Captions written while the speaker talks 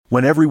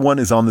When everyone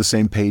is on the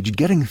same page,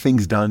 getting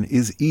things done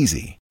is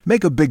easy.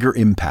 Make a bigger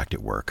impact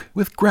at work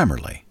with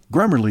Grammarly.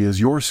 Grammarly is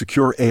your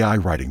secure AI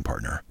writing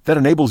partner that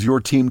enables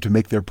your team to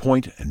make their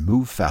point and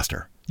move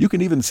faster. You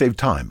can even save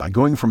time by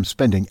going from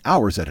spending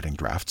hours editing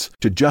drafts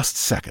to just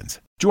seconds.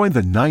 Join the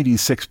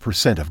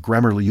 96% of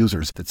Grammarly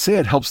users that say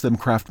it helps them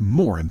craft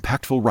more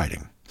impactful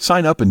writing.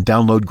 Sign up and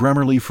download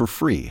Grammarly for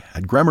free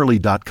at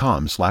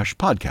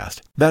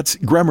grammarly.com/podcast. That's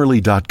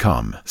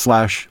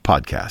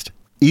grammarly.com/podcast.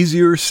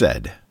 Easier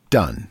said,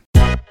 done.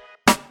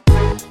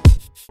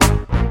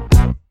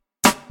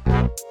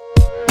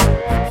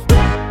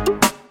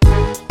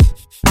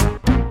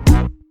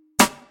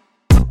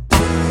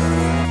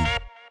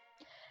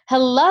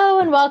 Hello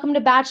and welcome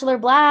to Bachelor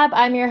Blab.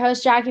 I'm your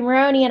host, Jackie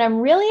Maroney, and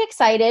I'm really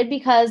excited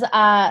because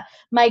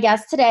my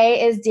guest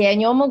today is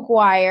Daniel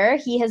Maguire.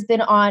 He has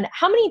been on,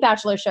 how many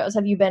Bachelor shows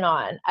have you been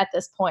on at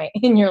this point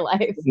in your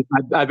life?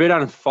 I've been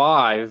on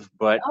 5,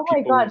 but... Oh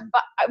my God.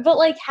 But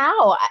like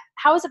how?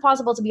 How is it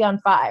possible to be on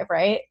 5,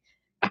 right?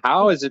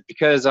 How is it?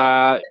 Because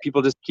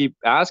people just keep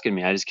asking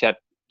me. I just keep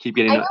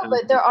getting... I know,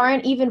 but there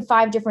aren't even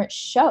 5 different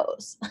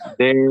shows.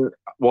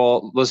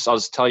 I'll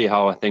just tell you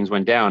how things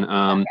went down.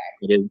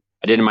 Okay.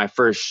 I did my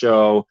first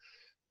show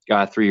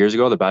 3 years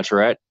ago, The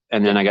Bachelorette,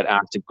 and then I got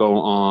asked to go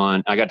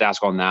on. I got to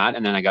ask on that,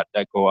 and then I got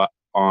to go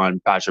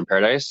on Bachelor in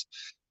Paradise.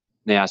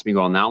 They asked me to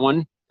go on that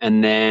one,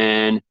 and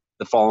then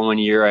the following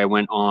year I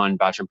went on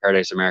Bachelor in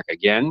Paradise America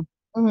again,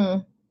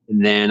 and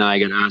then I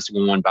got asked to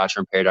go on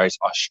Bachelor in Paradise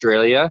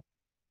Australia.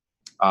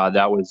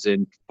 That was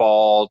in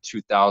fall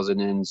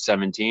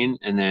 2017,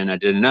 and then I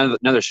did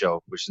another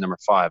show, which is number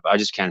 5. I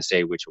just can't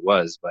say which it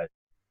was, but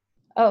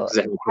has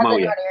it not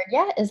aired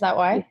yet? Is that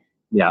why?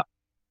 Yeah.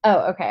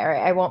 Oh, okay. All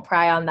right. I won't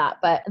pry on that,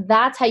 but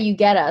that's how you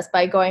get us,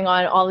 by going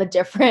on all the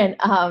different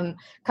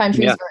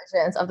countries'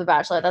 versions of The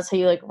Bachelor. That's how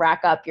you like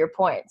rack up your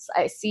points.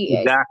 I see.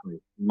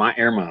 Exactly. My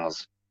air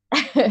miles.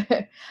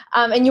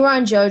 And you were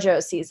on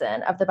JoJo's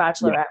season of The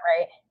Bachelorette,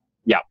 right?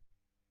 Yeah.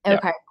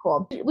 Okay,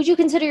 cool. Would you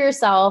consider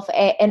yourself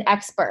an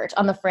expert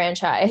on the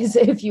franchise,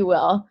 if you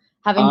will,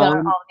 having been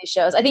on all of these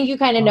shows? I think you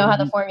kind of know how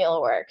the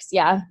formula works.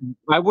 Yeah.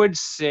 I would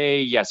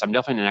say yes. I'm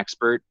definitely an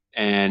expert,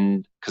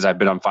 and because I've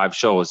been on 5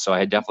 shows, so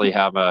I definitely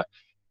have a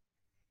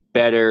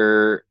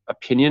better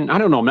opinion. I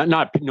don't know,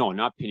 not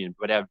opinion,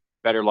 but I have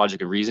better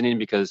logic and reasoning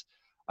because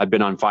I've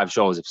been on 5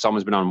 shows. If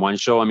someone's been on one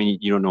show, I mean,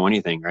 you don't know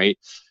anything, right?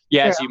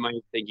 Yes, you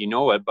might think you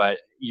know it, but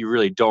you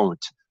really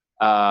don't.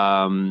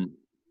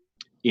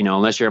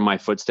 Unless you're in my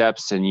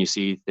footsteps and you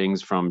see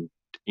things from,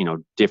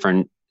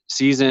 different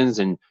seasons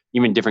and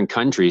even different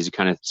countries, you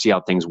kind of see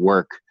how things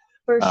work.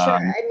 For sure.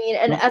 I mean,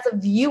 and as a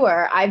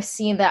viewer, I've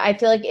seen that. I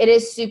feel like it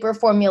is super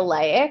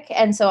formulaic.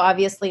 And so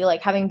obviously,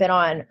 like, having been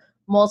on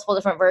multiple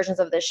different versions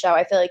of this show,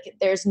 I feel like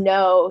there's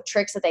no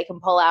tricks that they can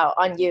pull out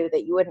on you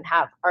that you wouldn't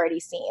have already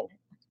seen.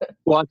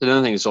 Well, that's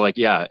another thing. So,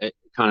 kind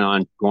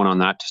of going on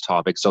that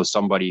topic. So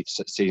somebody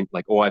saying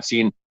like, oh, I've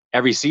seen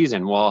every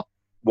season. Well,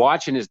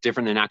 watching is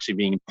different than actually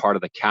being part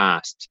of the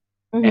cast.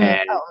 And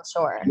I'm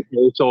sure.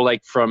 So,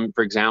 like, for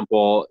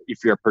example,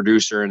 if you're a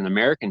producer in an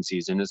American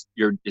season,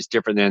 it's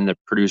different than the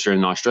producer in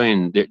an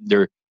Australian.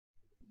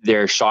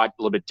 They're shot a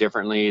little bit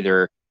differently.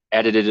 They're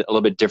edited a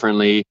little bit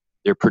differently.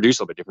 They're produced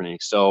a little bit differently.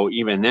 So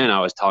even then, I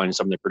was telling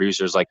some of the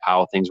producers like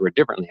how things were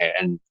differently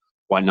and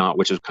whatnot,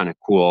 which was kind of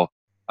cool.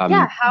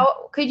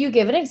 How could you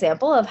give an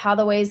example of how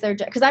the ways they're?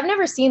 Because I've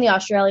never seen the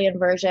Australian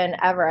version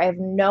ever. I have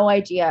no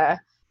idea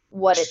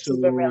what it's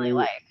even really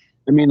like.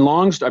 I mean,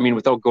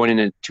 without going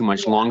into too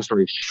much, long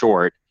story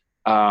short,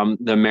 the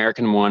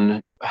American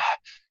one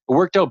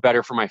worked out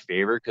better for my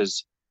favor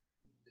because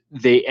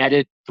the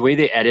way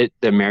they edit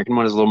the American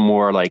one is a little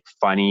more like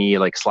funny,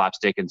 like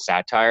slapstick and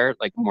satire,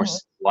 like more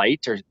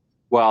slight. The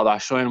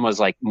Australian was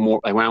like more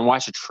like when I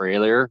watched the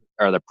trailer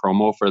or the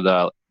promo for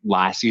the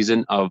last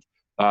season of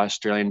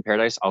Australian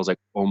Paradise, I was like,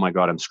 oh my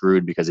God, I'm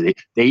screwed because it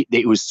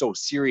was so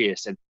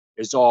serious and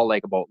it's all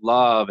like about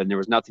love and there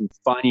was nothing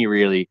funny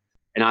really.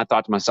 And I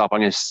thought to myself, I'm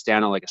going to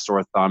stand out like a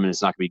sore thumb and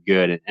it's not going to be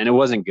good. And it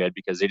wasn't good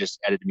because they just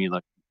edited me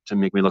to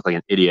make me look like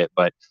an idiot.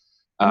 But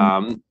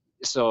that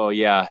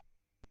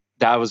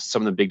was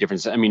some of the big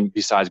differences. I mean,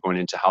 besides going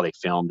into how they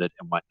filmed it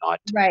and whatnot.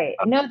 Right.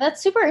 No,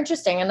 that's super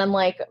interesting. And I'm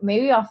like,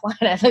 maybe offline,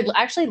 I'd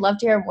actually love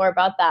to hear more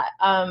about that.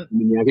 I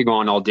could go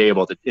on all day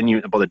about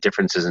the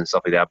differences and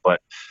stuff like that.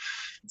 But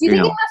do you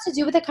think it has to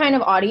do with the kind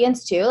of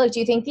audience too? Like,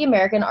 do you think the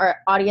American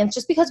audience,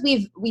 just because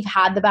we've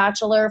had The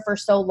Bachelor for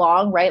so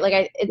long, right? Like,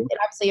 it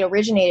obviously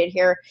originated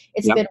here.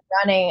 It's been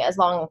running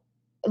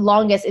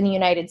longest in the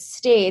United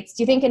States.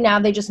 Do you think now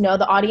they just know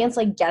the audience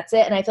like gets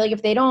it? And I feel like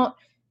if they don't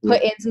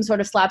put in some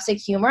sort of slapstick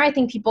humor, I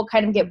think people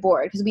kind of get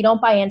bored because we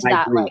don't buy into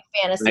that like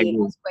fantasy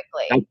as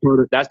quickly.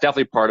 That's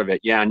definitely part of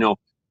it. Yeah, no.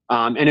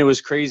 And it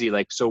was crazy.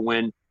 Like, so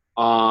when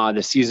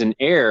the season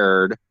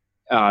aired,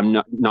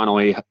 not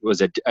only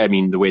was it, I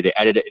mean, the way they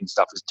edit it and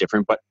stuff was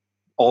different, but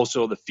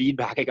also the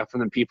feedback I got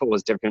from the people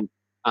was different.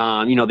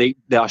 The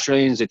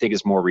Australians, they think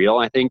it's more real,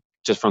 I think,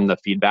 just from the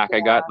feedback I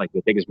got. Like, they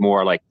think it's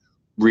more like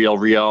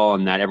real,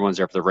 and that everyone's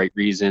there for the right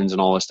reasons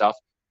and all this stuff.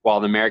 while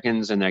the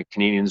Americans and the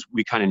Canadians,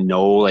 we kind of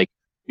know, like,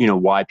 you know,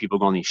 why people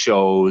go on these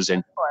shows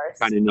and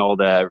kind of know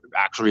the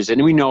actual reason.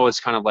 And we know it's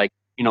kind of like,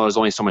 you know, there's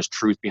only so much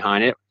truth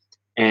behind it.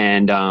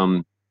 And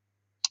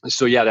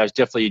so, yeah, that's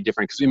definitely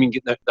different. Because, I mean,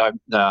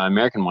 the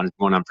American one is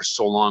going on for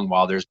so long,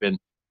 while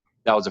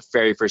that was the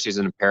very first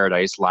season of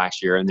Paradise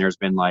last year. And there's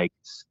been like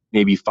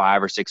maybe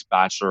 5 or 6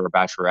 Bachelor or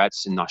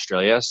Bachelorettes in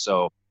Australia.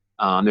 So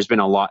there's been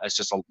a lot. It's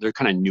just, they're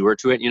kind of newer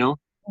to it, you know?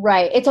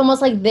 Right. It's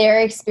almost like they're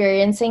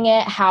experiencing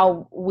it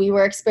how we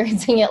were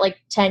experiencing it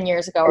like 10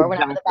 years ago or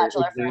whenever The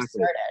Bachelor first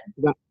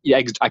started.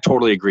 Yeah, I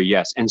totally agree.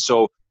 Yes. And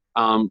so,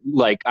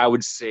 like, I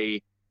would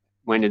say,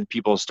 when did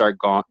people start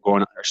going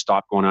or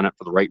stop going on it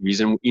for the right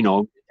reason? You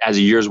know, as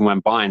the years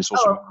went by, and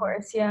of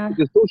course, yeah.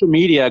 Because social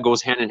media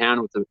goes hand in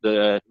hand with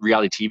the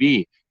reality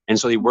TV. And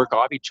so they work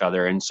off each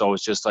other. And so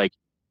it's just like,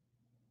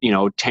 you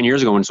know, 10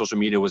 years ago when social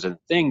media was a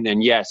thing,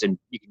 then yes, and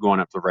you could go on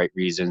it for the right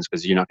reasons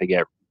because you're not going to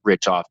get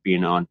rich off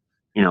being on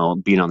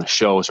the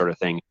show sort of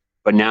thing.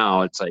 But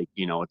now it's like,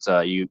 you know, it's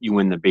you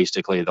win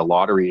basically the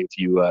lottery if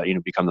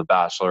you become the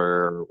Bachelor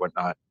or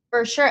whatnot.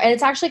 For sure. And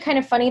it's actually kind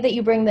of funny that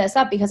you bring this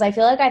up because I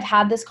feel like I've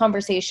had this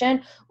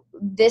conversation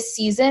this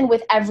season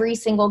with every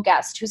single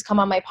guest who's come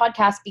on my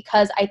podcast,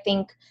 because I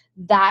think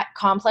that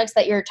complex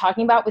that you're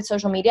talking about with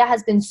social media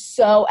has been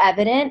so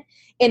evident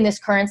in this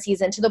current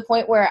season, to the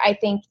point where I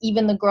think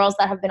even the girls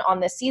that have been on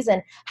this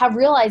season have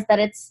realized that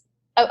it's,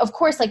 of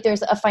course, like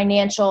there's a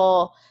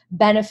financial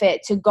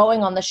benefit to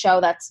going on the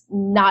show that's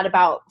not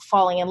about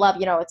falling in love.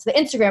 You know, it's the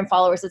Instagram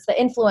followers, it's the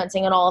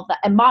influencing and all of that,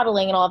 and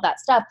modeling and all of that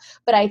stuff.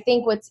 But I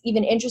think what's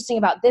even interesting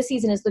about this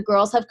season is the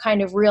girls have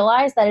kind of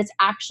realized that it's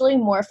actually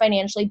more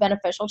financially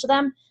beneficial to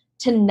them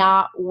to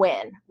not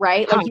win,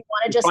 right? Like you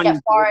want to just get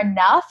far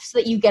enough so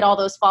that you get all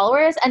those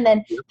followers and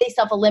then they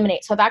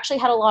self-eliminate. So I've actually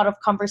had a lot of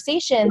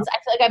conversations. I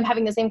feel like I'm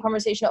having the same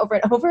conversation over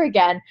and over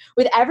again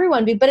with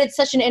everyone, but it's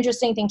such an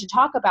interesting thing to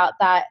talk about,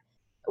 that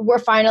we're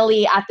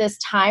finally at this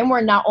time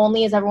where not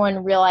only is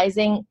everyone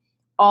realizing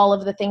all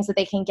of the things that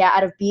they can get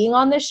out of being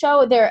on this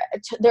show, they're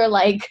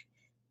like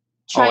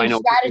trying to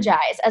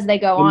strategize as they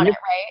go on it,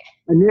 right?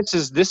 And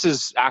this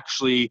is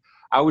actually,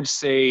 I would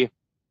say,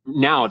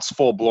 now it's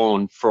full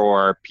blown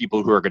for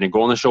people who are going to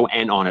go on the show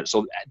and on it.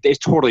 So they're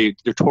totally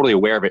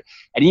aware of it.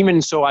 And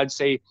even so, I'd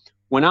say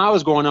when I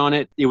was going on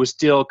it, it was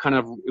still kind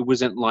of, it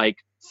wasn't like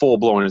full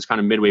blown. It was kind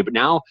of midway. But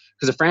now,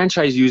 because the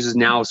franchise uses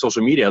now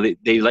social media,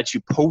 they let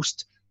you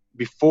post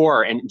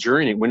before and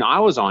during it. When I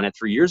was on it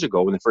 3 years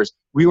ago,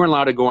 we weren't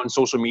allowed to go on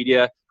social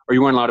media, or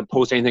you weren't allowed to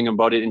post anything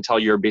about it until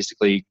you're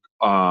basically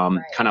kind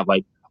of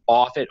like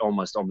off it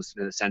almost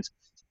in a sense.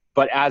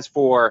 But as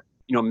for,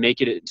 you know, make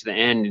it to the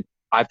end,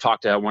 I've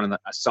talked to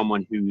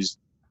someone who's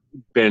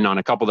been on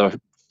a couple of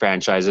the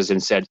franchises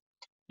and said,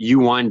 you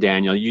won,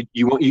 Daniel. You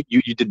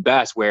did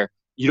best, where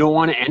you don't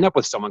want to end up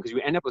with someone, because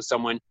you end up with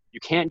someone, you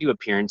can't do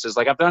appearances.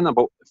 Like I've done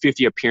about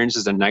 50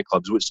 appearances in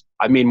nightclubs, which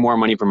I've made more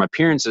money from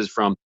appearances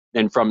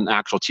than from the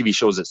actual TV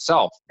shows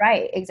itself.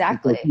 Right,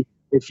 exactly.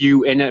 If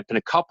you end up in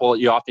a couple,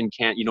 you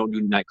don't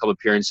do nightclub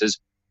appearances.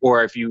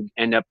 Or if you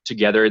end up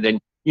together, then,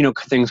 you know,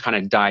 things kind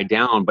of die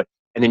down,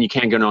 and then you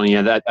can't get on any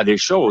other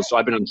shows. So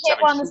I've been on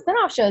the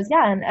spin-off shows,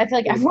 yeah, and I feel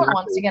like everyone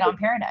wants to get on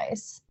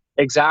Paradise.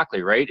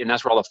 Exactly, right? And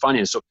that's where all the fun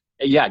is. So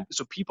yeah,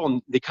 so people,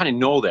 they kind of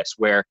know this,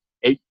 where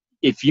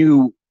if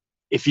you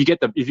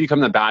become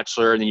the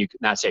Bachelor, then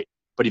that's it.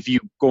 But if you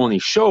go on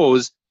these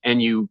shows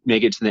and you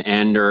make it to the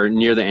end or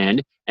near the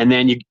end, and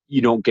then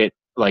you don't get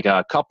like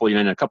a couple,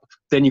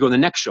 then you go to the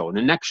next show and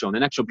the next show and the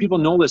next show. People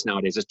know this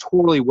nowadays. It's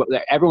totally,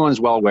 everyone's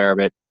well aware of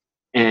it.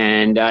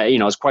 And,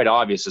 it's quite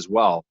obvious as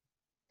well.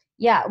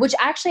 Yeah, which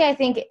actually I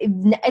think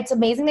it's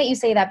amazing that you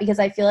say that, because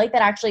I feel like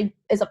that actually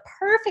is a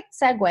perfect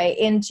segue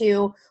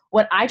into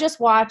what I just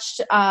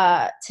watched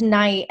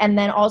tonight, and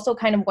then also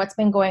kind of what's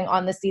been going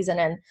on this season.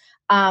 And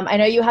I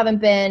know you haven't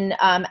been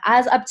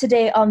as up to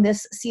date on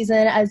this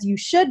season as you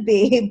should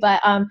be, but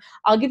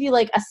I'll give you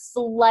like a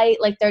slight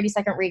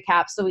 30-second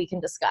recap so we can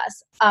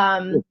discuss.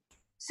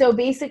 So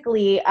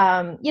basically,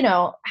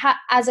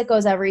 as it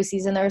goes every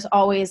season, there's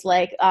always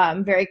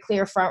very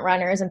clear front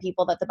runners and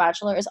people that The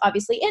Bachelor is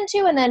obviously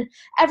into, and then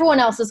everyone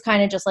else is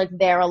kind of just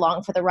there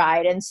along for the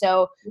ride. And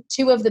so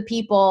 2 of the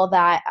people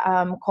that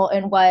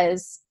Colton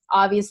was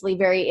obviously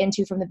very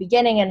into from the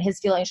beginning, and his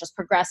feelings just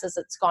progress as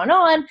it's gone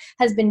on,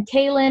 has been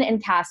Kaylin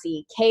and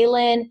Cassie.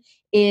 Kaylin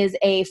is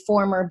a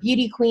former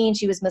beauty queen.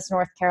 She was Miss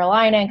North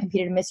Carolina and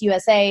competed in Miss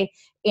USA.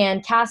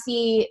 And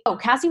Cassie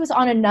was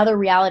on another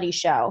reality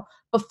show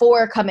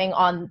before coming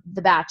on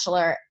The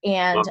Bachelor.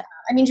 And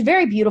I mean, she's a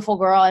very beautiful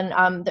girl,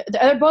 and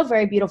they're both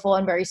very beautiful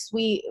and very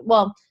sweet.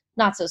 Well,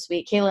 not so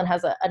sweet. Kaylin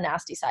has a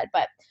nasty side,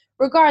 but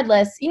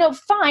regardless,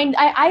 fine.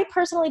 I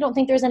personally don't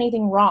think there's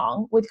anything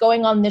wrong with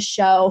going on this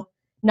show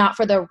not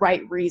for the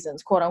right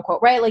reasons, quote unquote,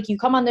 right? Like you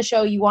come on the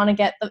show, you want to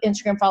get the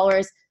Instagram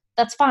followers,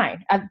 that's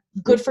fine.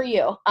 Good for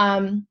you.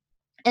 And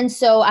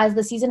so as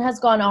the season has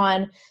gone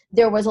on,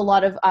 there was a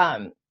lot of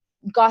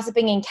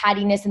gossiping and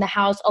cattiness in the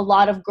house. A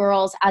lot of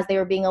girls, as they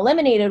were being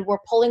eliminated, were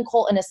pulling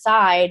Colton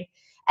aside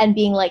and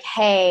being like,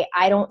 hey,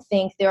 I don't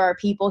think there are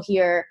people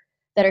here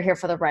that are here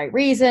for the right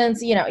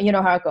reasons. You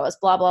know how it goes,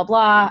 blah, blah,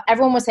 blah.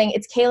 Everyone was saying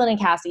it's Kaylin and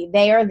Cassie.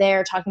 They are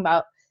there talking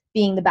about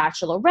being the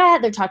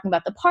bachelorette. They're talking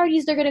about the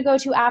parties they're going to go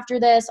to after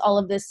this, all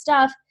of this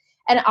stuff.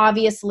 And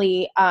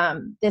obviously,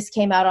 this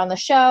came out on the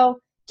show.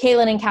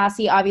 Kaylin and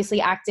Cassie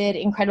obviously acted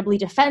incredibly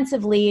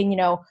defensively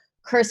and,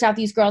 cursed out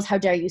these girls. How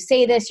dare you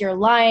say this? You're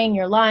lying.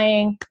 You're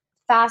lying.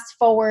 Fast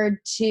forward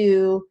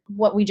to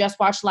what we just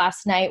watched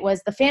last night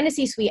was the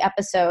Fantasy Suite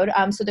episode.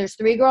 So there's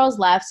 3 girls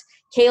left.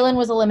 Kaylin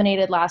was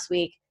eliminated last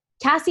week.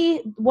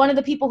 Cassie, one of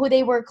the people who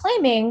they were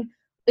claiming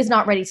is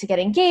not ready to get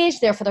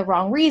engaged, there for the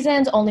wrong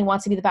reasons, only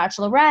wants to be the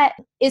bachelorette,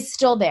 is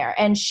still there.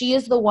 And she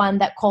is the one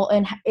that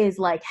Colton is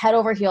like head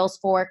over heels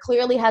for,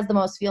 clearly has the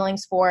most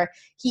feelings for.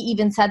 He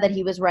even said that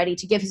he was ready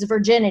to give his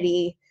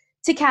virginity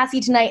to Cassie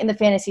tonight in the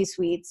Fantasy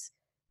Suites.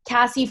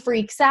 Cassie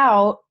freaks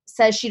out,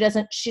 she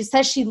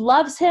says she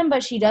loves him,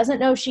 but she doesn't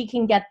know she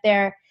can get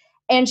there.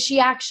 And she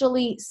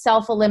actually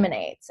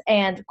self-eliminates.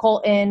 And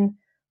Colton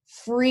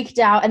freaked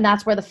out, and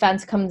that's where the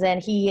fence comes in.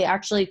 He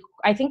actually,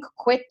 I think,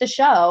 quit the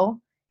show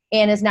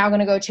and is now going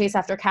to go chase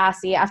after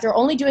Cassie after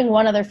only doing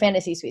one other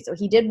Fantasy Suite. So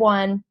he did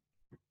one.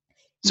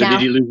 So did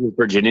he lose his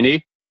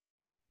virginity?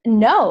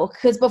 No,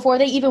 because before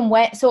they even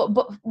went,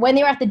 when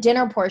they were at the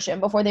dinner portion,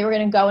 before they were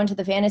going to go into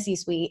the Fantasy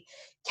Suite,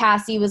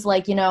 Cassie was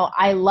like,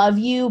 I love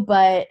you,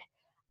 but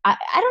I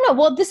don't know.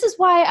 Well, this is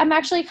why I'm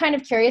actually kind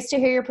of curious to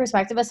hear your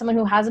perspective as someone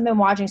who hasn't been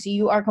watching. So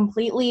you are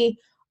completely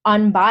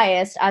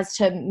unbiased as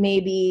to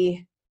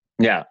maybe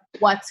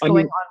what's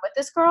going on with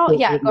this girl.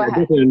 Yeah, go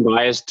ahead. I'm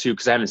unbiased too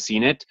because I haven't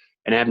seen it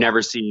and I've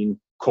never seen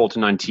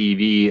Colton on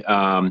TV.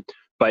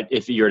 But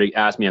if you were to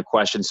ask me a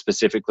question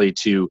specifically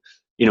to,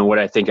 what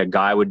I think a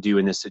guy would do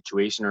in this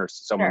situation or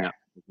someone that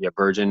would be a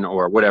virgin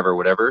or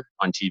whatever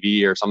on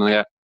TV or something like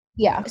that.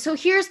 Yeah. So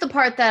here's the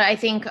part that I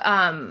think,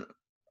 the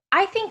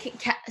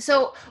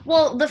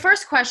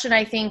first question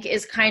I think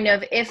is kind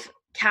of if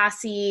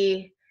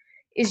Cassie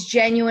is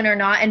genuine or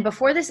not. And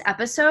before this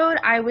episode,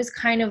 I was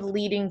kind of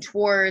leading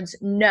towards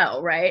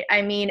no, right?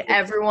 I mean,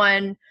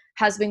 everyone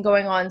has been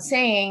going on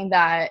saying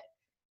that,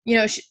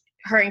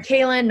 her and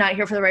Kaylin, not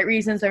here for the right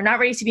reasons. They're not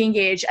ready to be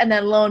engaged. And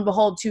then lo and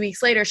behold, 2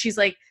 weeks later, she's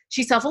like,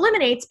 she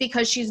self-eliminates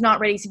because she's not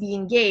ready to be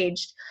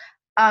engaged.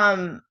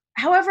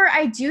 However,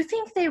 I do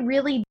think they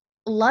really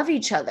love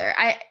each other.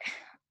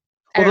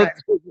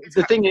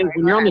 The thing is,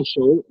 when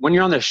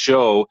you're on the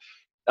show,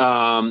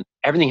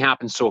 everything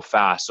happens so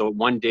fast. So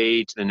one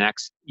day to the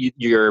next,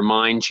 your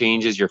mind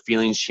changes, your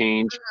feelings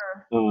change,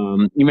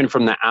 even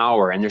from the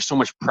hour. And there's so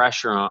much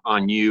pressure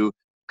on you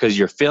because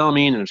you're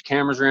filming and there's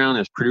cameras around,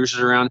 there's producers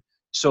around.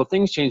 So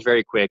things change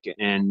very quick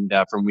and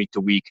from week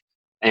to week,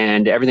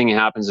 and everything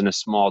happens in a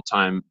small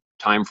time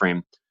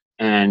frame.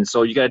 And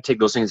so you got to take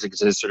those things into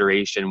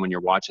consideration when you're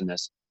watching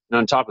this. And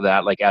on top of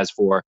that, like as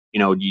for, you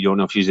don't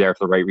know if she's there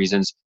for the right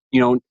reasons.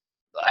 No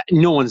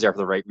one's there for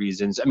the right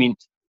reasons. I mean,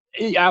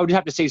 I would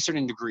have to say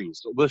certain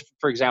degrees.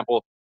 For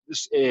example,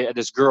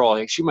 this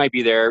girl, she might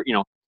be there,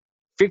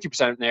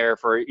 50% there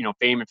for,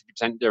 fame and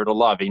 50% there to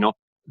love. I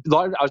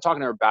was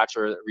talking to a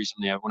bachelor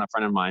recently, one a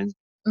friend of mine.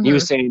 Mm-hmm. He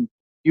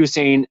was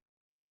saying,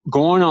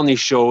 going on these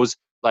shows,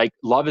 like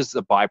love is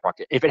the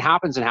byproduct. If it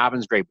happens, it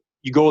happens, great.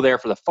 You go there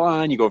for the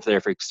fun, you go there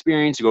for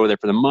experience, you go there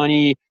for the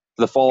money,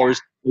 for the followers.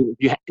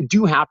 Yeah. You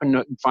do happen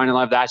to find a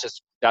love.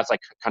 That's like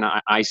kind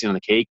of icing on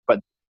the cake,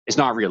 but it's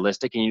not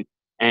realistic,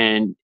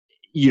 and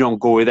you don't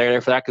go there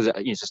for that because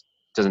it just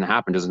doesn't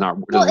happen. It's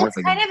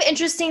kind of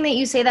interesting that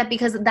you say that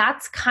because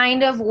that's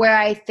kind of where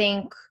I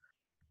think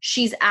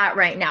she's at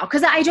right now.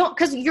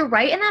 Because you're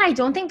right in that I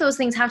don't think those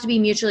things have to be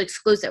mutually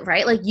exclusive,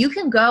 right? Like you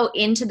can go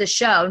into the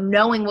show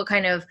knowing what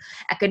kind of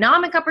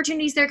economic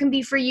opportunities there can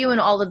be for you and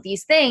all of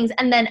these things,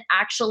 and then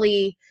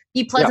actually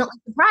be pleasantly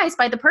surprised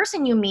by the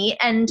person you meet.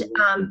 And,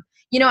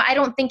 I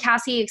don't think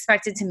Cassie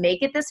expected to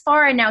make it this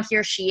far, and now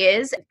here she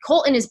is.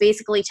 Colton is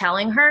basically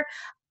telling her,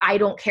 I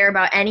don't care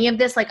about any of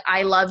this. Like,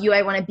 I love you.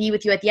 I want to be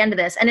with you at the end of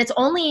this. And it's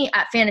only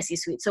at Fantasy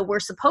Suite. So we're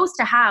supposed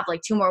to have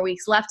like 2 more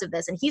weeks left of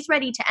this. And he's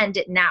ready to end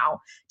it now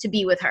to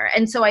be with her.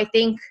 And so I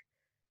think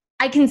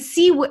I can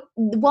see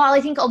while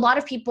I think a lot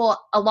of people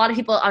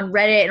on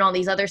Reddit and all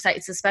these other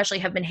sites especially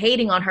have been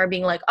hating on her,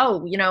 being like,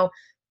 oh,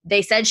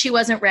 they said she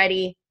wasn't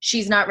ready.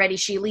 She's not ready.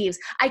 She leaves.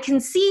 I can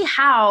see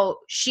how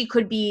she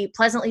could be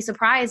pleasantly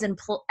surprised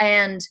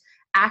and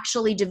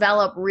actually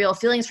develop real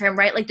feelings for him,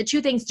 right? Like the two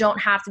things don't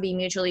have to be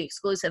mutually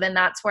exclusive. And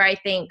that's where I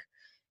think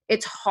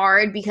it's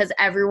hard because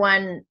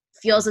everyone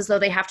feels as though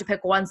they have to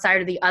pick one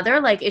side or the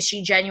other. Like, is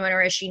she genuine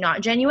or is she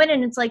not genuine?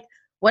 And it's like,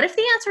 what if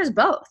the answer is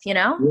both,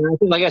 Yeah,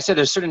 like I said,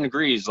 there's certain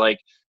degrees. Like,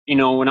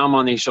 when I'm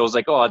on these shows,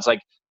 like, it's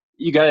like,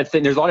 you got to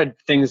think, there's a lot of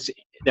things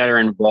that are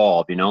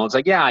involved, it's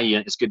like,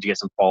 it's good to get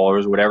some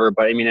followers or whatever.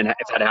 But I mean, if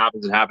that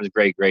happens, it happens.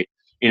 Great.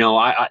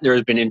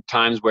 There's been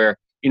times where,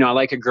 I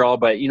like a girl,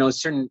 but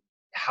certain,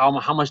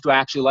 how much do I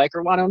actually like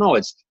her? Well, I don't know.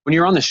 It's when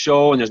you're on the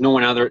show and there's no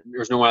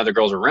other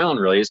girls around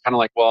really. It's kind of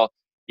like, well,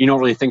 you don't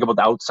really think about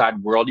the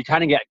outside world. You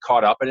kind of get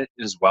caught up in it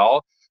as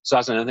well. So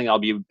that's another thing that'll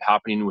be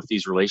happening with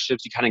these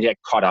relationships. You kind of get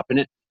caught up in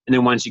it. And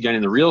then once you get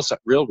in the real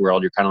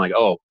world, you're kind of like,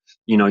 oh,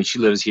 she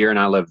lives here and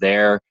I live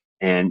there.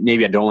 and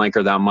maybe I don't like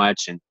her that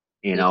much, and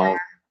you know,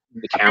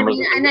 the cameras.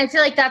 And I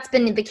feel like that's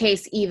been the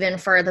case even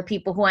for the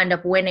people who end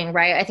up winning,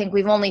 right? I think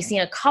we've only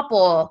seen a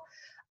couple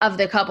of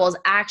the couples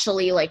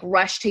actually like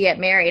rush to get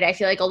married. I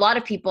feel like a lot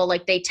of people,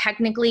 like, they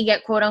technically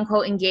get quote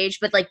unquote engaged,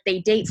 but like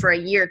they date for a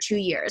year, 2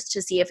 years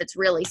to see if it's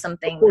really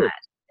something that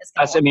is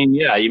That's, I mean,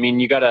 yeah, I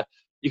mean, you gotta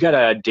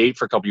date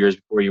for a couple years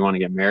before you want to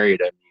get married.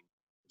 I mean,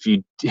 if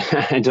you,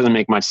 it doesn't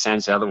make much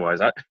sense otherwise.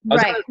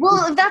 Right.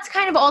 Well, that's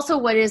kind of also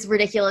what is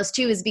ridiculous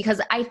too, is because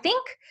I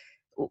think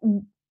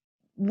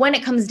when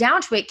it comes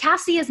down to it,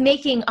 Cassie is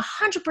making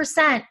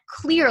 100%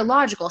 clear,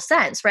 logical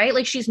sense, right?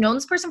 Like, she's known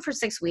this person for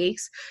 6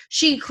 weeks.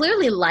 She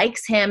clearly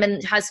likes him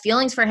and has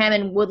feelings for him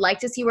and would like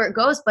to see where it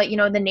goes. But, you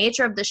know, the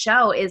nature of the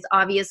show is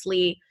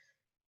obviously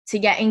to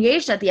get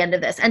engaged at the end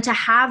of this. And to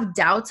have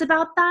doubts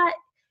about that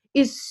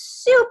is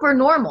super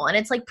normal. And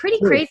it's like pretty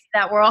crazy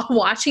that we're all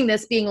watching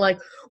this being like,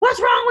 what's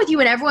wrong with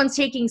you? And everyone's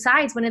taking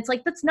sides when it's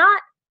like, that's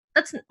not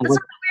weird.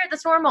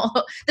 That's normal.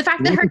 The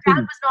fact that her dad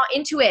was not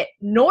into it,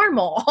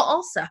 normal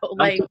also.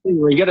 Like,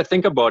 you got to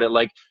think about it.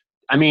 Like,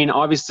 I mean,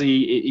 obviously,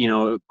 you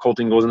know,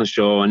 Colton goes on the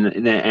show and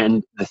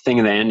the thing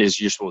in the end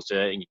is you're supposed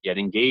to get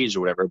engaged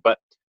or whatever, but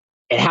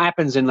it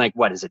happens in like,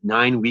 what is it,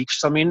 9 weeks?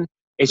 Something.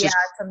 It's just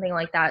something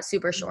like that.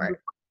 Super short.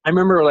 I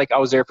remember, like, I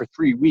was there for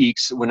 3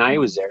 weeks when I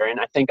was there, and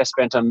I think I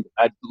spent a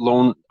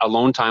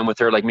alone time with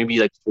her, like maybe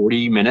like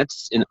 40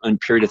 minutes in a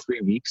period of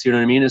 3 weeks. You know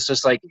what I mean? It's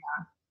just like,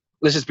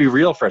 let's just be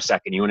real for a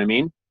second. You know what I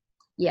mean?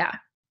 Yeah.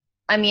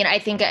 I mean, I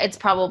think it's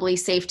probably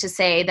safe to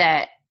say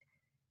that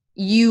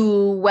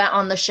you went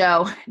on the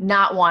show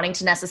not wanting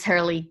to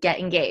necessarily get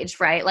engaged,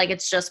 right? Like,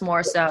 it's just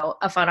more so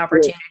a fun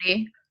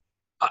opportunity.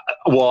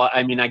 Well,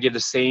 I mean, I give the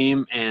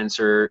same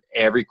answer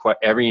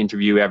every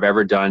interview I've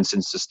ever done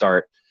since the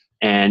start.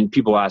 And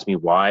people ask me,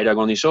 why do I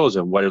go on these shows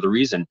and what are the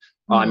reason?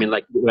 I mean,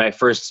 like when I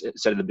first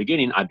said at the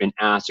beginning, I've been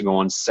asked to go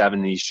on 7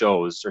 of these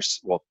shows,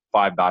 or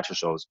 5 Bachelor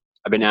shows.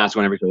 I've been asked to go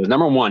on every show.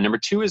 Number one. Number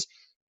two is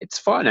it's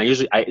fun.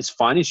 It's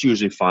fun. It's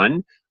usually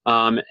fun.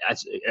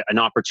 It's an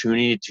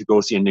opportunity to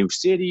go see a new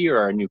city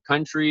or a new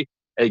country.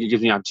 It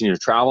gives me an opportunity to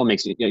travel,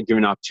 gives me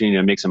an opportunity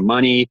to make some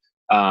money.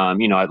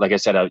 You know, like I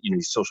said, you know,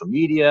 social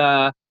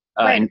media,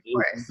 and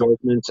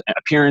endorsements,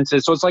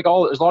 appearances. So it's like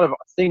there's a lot of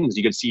things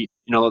you could see.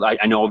 You know,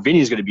 I know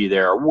Vinny's going to be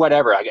there or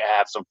whatever. I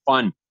have some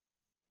fun.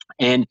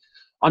 And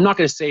I'm not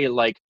going to say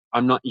like,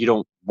 you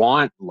don't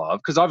want love,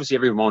 because obviously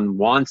everyone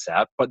wants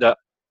that, but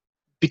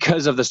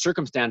because of the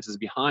circumstances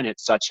behind it,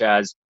 such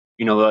as,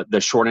 you know,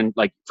 the shortened,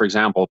 like, for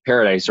example,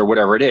 Paradise or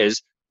whatever it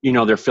is, you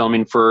know, they're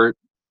filming for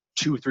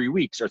 2-3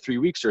 weeks or 3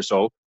 weeks or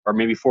so, or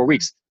maybe 4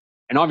 weeks.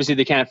 And obviously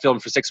they can't film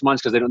for 6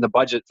 months because they don't have the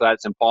budget for that.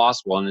 It's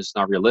impossible and it's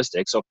not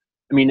realistic. So,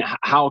 I mean,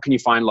 how can you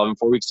find love in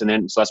 4 weeks? And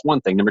then, so that's one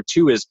thing. Number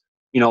two is,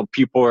 you know,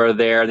 people are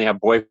there and they have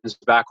boyfriends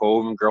back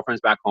home,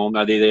 girlfriends back home.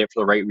 Are they there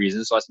for the right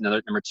reasons? So that's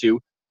another, number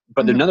two.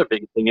 But another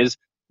big thing is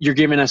you're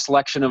given a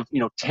selection of, you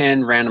know,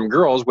 10 random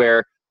girls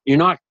where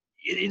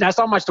that's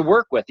not much to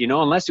work with, you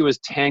know, unless it was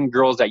 10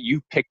 girls that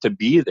you picked to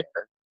be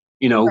there,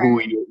 you know, who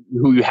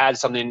you had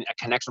a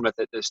connection with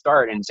at the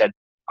start and said,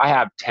 I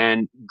have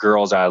 10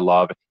 girls I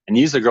love, and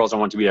these are the girls I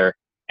want to be there.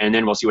 And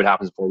then we'll see what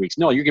happens in 4 weeks.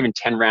 No, you're given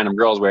 10 random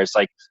girls where it's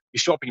like, you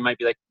show up and you might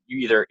be like,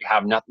 you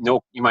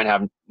might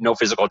have no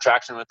physical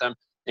attraction with them.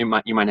 You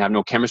might have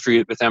no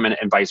chemistry with them, and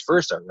vice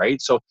versa.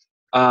 Right. So,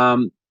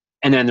 and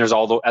then there's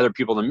all the other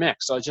people in the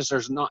mix. So it's just,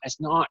 it's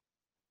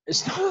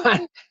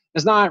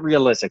not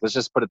realistic. Let's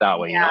just put it that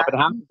way. You know, but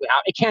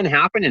it can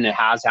happen, and it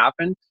has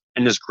happened,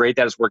 and it's great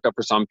that it's worked out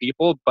for some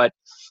people. But,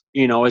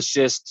 you know, it's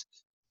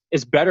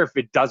better if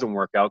it doesn't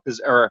work out,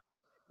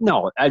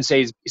 I'd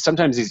say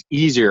sometimes it's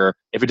easier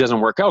if it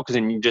doesn't work out, because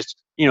then you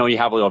just, you know, you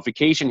have a little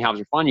vacation, you have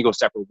your fun, you go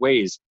separate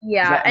ways.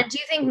 Yeah. And do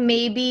you think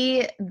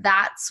maybe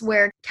that's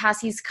where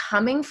Cassie's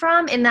coming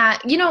from, in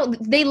that, you know,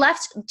 they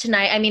left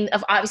tonight? I mean,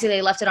 obviously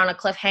they left it on a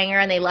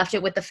cliffhanger and they left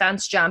it with the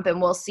fence jump, and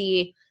we'll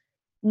see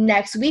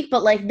next week.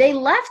 But like, they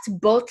left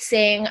both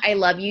saying I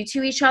love you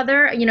to each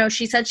other. You know,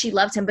 she said she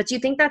loved him, but do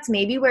you think that's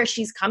maybe where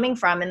she's coming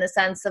from, in the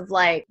sense of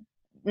like,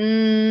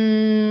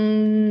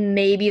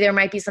 maybe there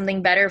might be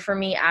something better for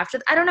me after?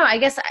 I don't know. I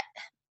guess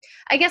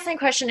my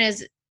question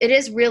is, it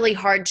is really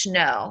hard to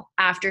know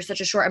after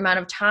such a short amount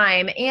of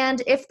time.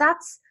 And if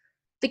that's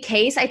the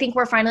case, I think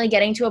we're finally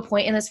getting to a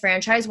point in this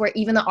franchise where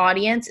even the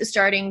audience is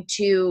starting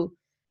to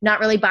not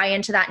really buy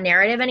into that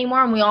narrative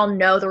anymore. And we all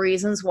know the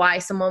reasons why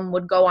someone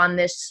would go on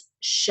this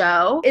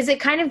show. Is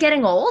it kind of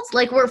getting old?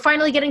 Like, we're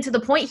finally getting to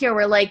the point here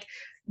where like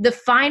the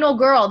final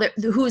girl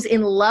who's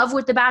in love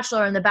with the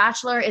Bachelor and the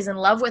Bachelor is in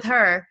love with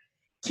her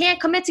can't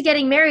commit to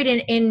getting married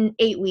in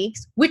 8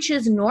 weeks, which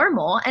is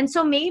normal. And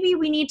so maybe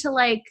we need to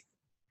like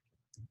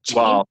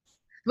change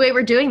the way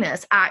we're doing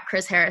this at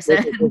Chris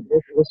Harrison.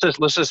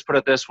 Let's just put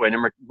it this way.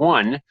 Number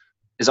one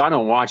is, I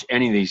don't watch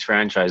any of these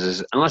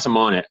franchises unless I'm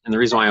on it. And the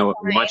reason why I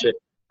watch it,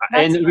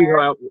 and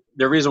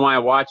the reason why I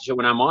watch it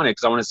when I'm on it,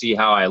 because I want to see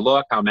how I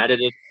look, how I'm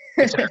edited.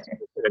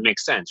 It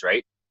makes sense,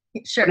 right?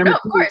 Sure. No,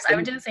 of course. I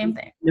would do the same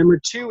thing. Number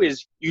two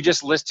is, you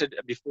just listed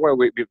before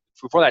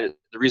that,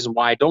 the reason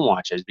why I don't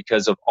watch it is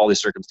because of all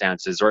these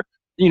circumstances, or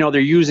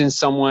they're using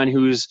someone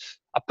who's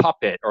a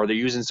puppet, or they're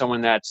using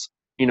someone that's,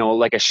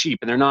 like a sheep.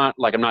 And they're not,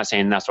 like, I'm not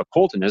saying that's what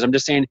Colton is. I'm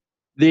just saying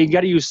they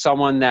got to use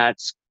someone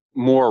that's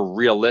more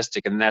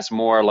realistic, and that's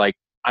more like,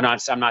 I'm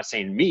not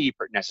saying me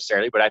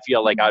necessarily, but I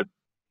feel like I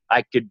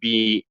would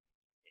be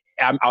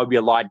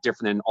a lot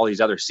different than all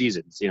these other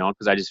seasons,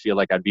 because I just feel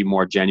like I'd be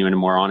more genuine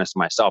and more honest to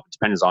myself. It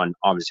depends on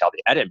obviously how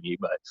they edit me,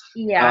 but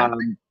yeah.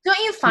 Don't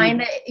you find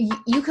that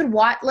you could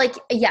watch, like,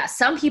 yeah,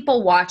 some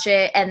people watch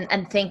it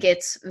and think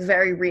it's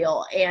very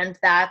real, and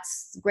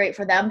that's great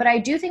for them. But I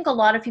do think a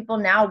lot of people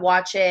now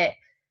watch it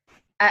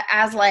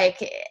as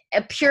like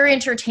a pure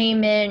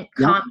entertainment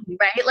comedy,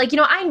 right? Like,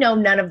 I know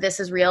none of this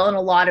is real, and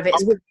a lot of it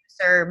is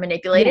producer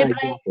manipulated,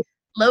 but I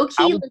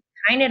low-key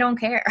kind of don't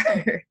care.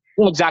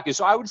 Well, exactly.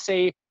 So I would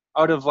say,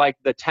 out of like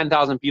the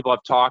 10,000 people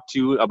I've talked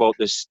to about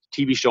this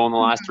TV show in the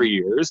last 3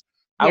 years,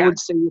 I would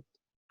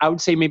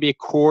say maybe a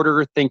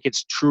quarter think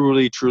it's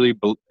truly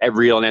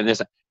real,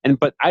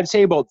 but I'd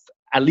say about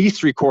at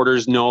least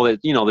 3/4 know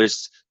that,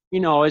 there's,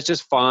 it's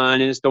just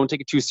fun, and don't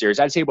take it too serious.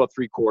 I'd say about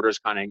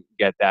 3/4 kind of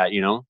get that,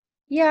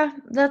 Yeah,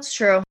 that's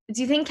true.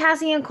 Do you think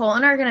Cassie and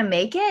Colton are going to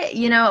make it?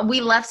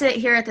 We left it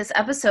here at this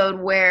episode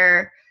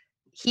where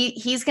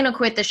he's going to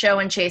quit the show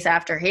and chase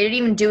after. He didn't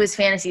even do his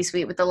fantasy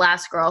suite with the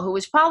last girl, who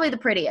was probably the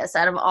prettiest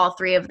out of all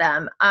three of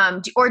them.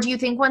 Or do you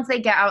think once they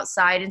get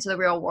outside into the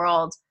real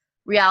world,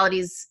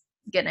 reality's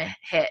going to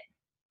hit?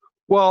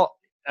 Well,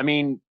 I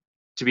mean,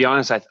 to be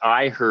honest,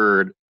 I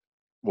heard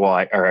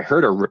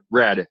or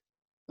read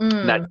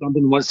that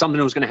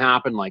something was going to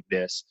happen like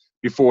this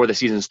before the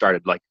season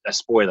started, like a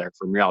spoiler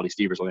from Reality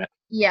Steve or something.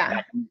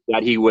 Yeah.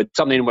 That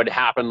something would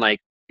happen, like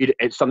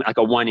it's something like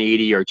a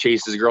 180 or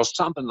chases girls,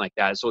 something like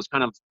that. So it's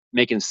kind of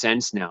making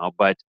sense now.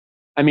 But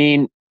I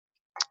mean,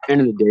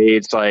 end of the day,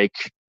 it's like,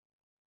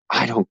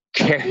 I don't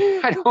care.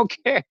 I don't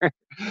care.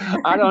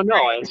 I don't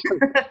know.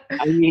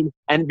 I mean,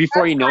 and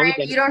before you know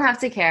it, you don't have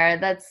to care.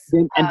 Then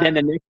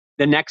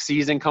the next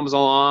season comes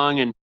along,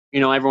 and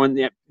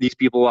everyone, these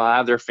people will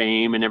have their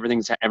fame, and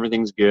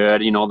everything's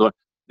good.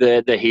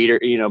 The hater,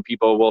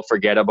 people will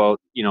forget about,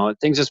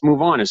 things just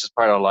move on. It's just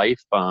part of life.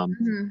 As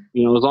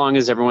long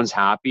as everyone's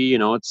happy,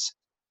 it's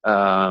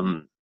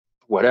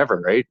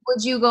whatever, right?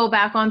 Would you go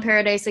back on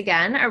Paradise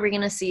again? Are we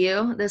going to see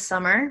you this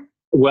summer?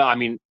 Well, I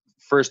mean,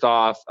 first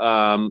off,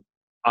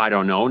 I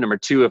don't know. Number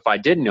two, if I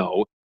did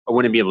know, I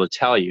wouldn't be able to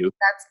tell you.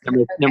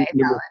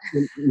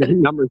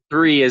 Number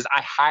three is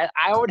I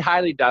would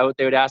highly doubt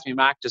they would ask me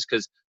back, just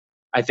because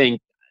I think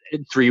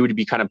 3 would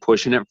be kind of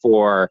pushing it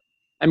for.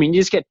 I mean,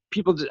 you just get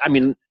people.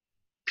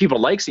 People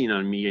like seeing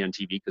me on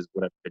TV because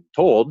what I've been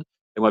told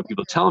and what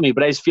people tell me.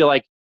 But I just feel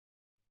like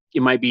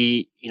it might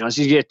be, it's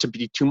just get to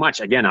be too much.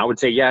 Again, I would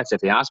say yes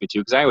if they ask me to,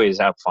 because I always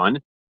have fun.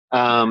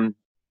 And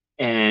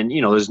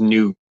there's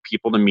new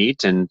people to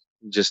meet, and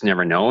just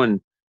never know.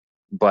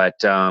 But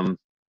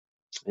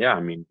yeah, I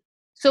mean.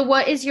 So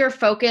what is your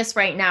focus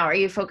right now? Are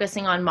you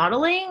focusing on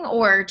modeling,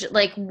 or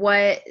like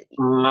what?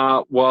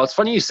 Well, it's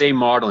funny you say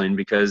modeling,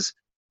 because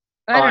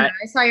I don't know.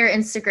 I saw your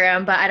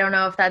Instagram, but I don't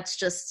know if that's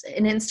just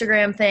an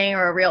Instagram thing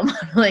or a real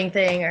modeling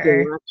thing.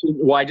 Or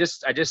well, I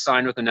just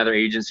signed with another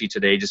agency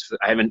today.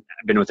 I haven't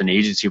been with an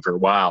agency for a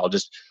while.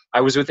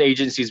 I was with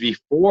agencies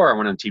before I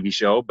went on a TV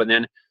show, but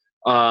then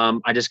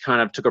I just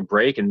kind of took a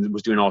break and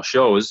was doing all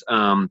shows.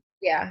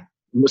 Yeah.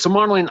 So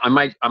modeling, I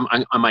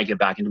might get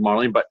back into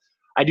modeling, but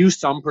I do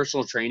some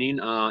personal training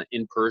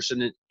in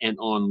person and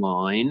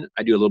online.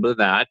 I do a little bit of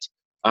that.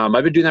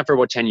 I've been doing that for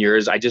about 10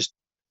 years. I just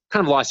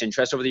kind of lost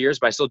interest over the years,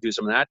 but I still do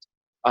some of that.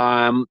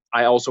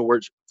 I also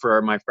work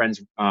for my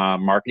friend's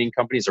marketing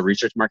company. It's a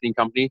research marketing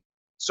company.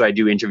 So I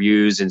do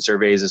interviews and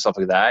surveys and stuff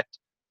like that.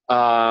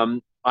 I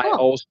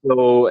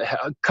also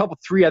have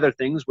three other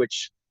things,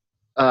 which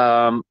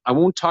I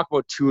won't talk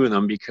about 2 of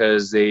them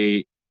because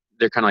they're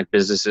kind of like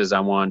businesses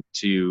I want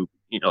to,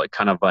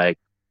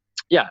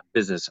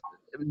 business.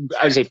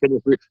 I would say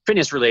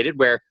fitness related,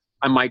 where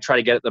I might try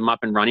to get them up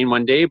and running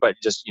one day, but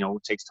just,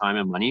 it takes time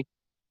and money.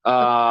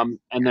 And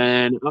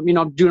then,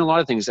 I'm doing a lot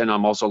of things, and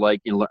I'm also I'm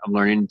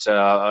learning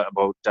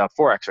about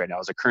Forex right now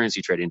as a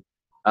currency trading.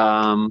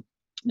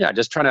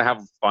 Just trying to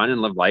have fun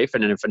and live life.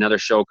 And then if another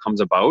show comes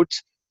about,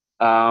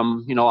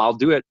 I'll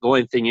do it. The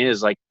only thing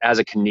is, like, as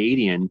a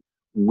Canadian,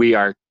 we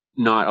are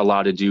not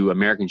allowed to do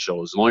American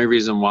shows. The only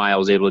reason why I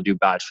was able to do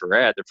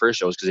Bachelorette, the first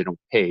show, is because they don't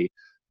pay.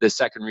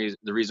 The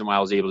reason why I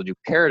was able to do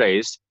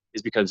Paradise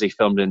is because they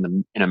filmed it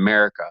in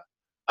America.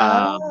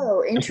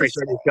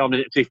 Interesting.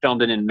 They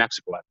filmed it in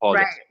Mexico. I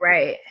apologize.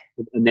 Right.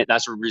 And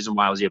that's the reason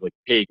why I was able to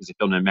pay, because they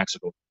filmed it in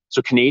Mexico.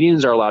 So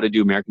Canadians are allowed to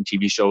do American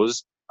TV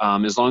shows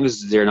as long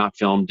as they're not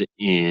filmed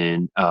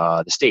in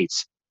the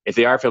States. If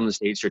they are filmed in the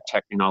States, you're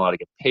technically not allowed to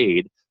get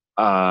paid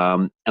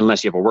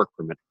unless you have a work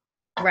permit.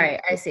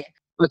 Right, I see.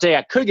 Let's say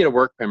I could get a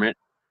work permit.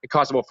 It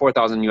costs about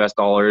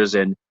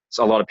 $4,000 and it's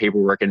a lot of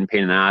paperwork and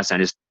pain in the ass. I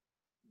just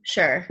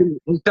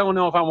don't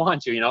know if I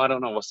want to. I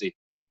don't know. We'll see.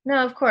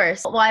 No, of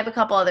course. Well, I have a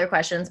couple other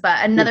questions,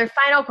 but another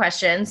final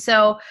question.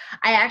 So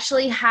I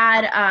actually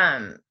had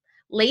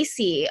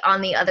Lacey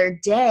on the other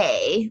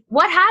day.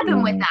 What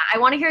happened with that? I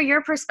want to hear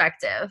your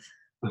perspective.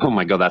 Oh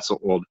my God, that's so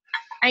old.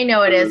 I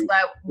know it is,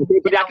 but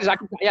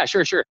yeah,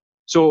 sure.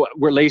 So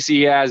we're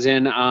Lacey, as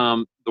in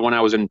the one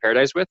I was in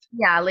Paradise with.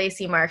 Yeah,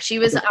 Lacey Mark. She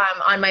was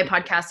on my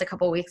podcast a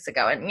couple weeks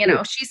ago,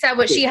 and she said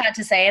what she had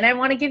to say, and I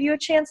want to give you a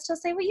chance to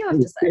say what you have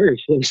to say.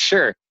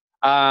 Sure.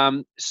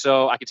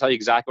 So I can tell you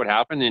exactly what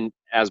happened, and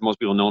as most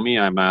people know me,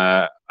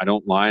 I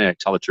don't lie, I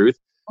tell the truth.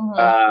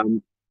 Mm-hmm.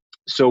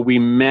 So we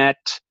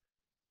met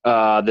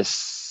it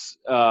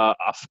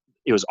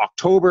was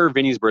October,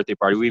 Vinny's birthday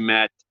party. We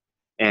met,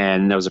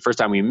 and that was the first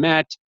time we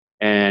met,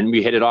 and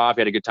we hit it off.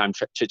 We had a good time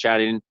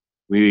chit-chatting.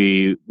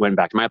 We went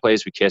back to my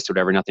place. We kissed,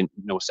 whatever, nothing,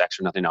 no sex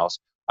or nothing else.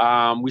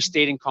 We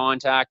stayed in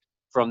contact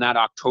from that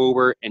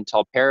October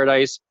until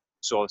Paradise.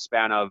 So a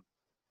span of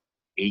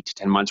 8 to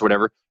 10 months or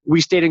whatever. We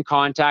stayed in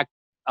contact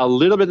a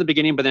little bit in the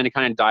beginning, but then it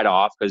kind of died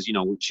off because,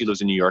 she lives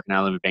in New York and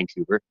I live in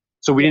Vancouver.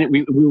 So we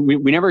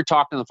never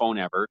talked on the phone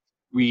ever.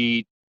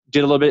 We did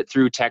a little bit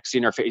through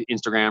texting or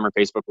Instagram or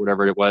Facebook,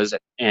 whatever it was.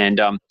 And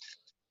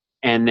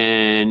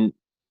then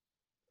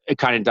it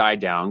kind of died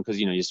down because,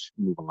 you just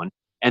move on.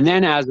 And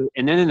then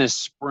in the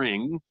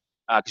spring,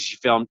 because she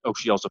filmed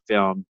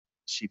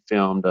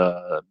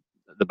The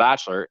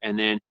Bachelor. And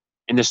then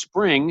in the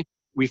spring,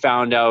 we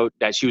found out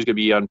that she was going to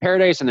be on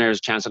Paradise, and there's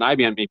a chance that I'd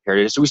be on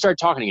Paradise. So we started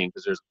talking again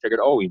because figured,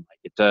 we might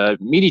get to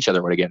meet each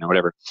other again or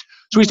whatever.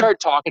 So we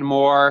started talking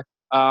more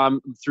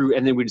through,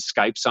 and then we'd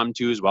Skype some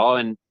too as well.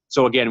 And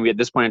so again, at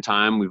this point in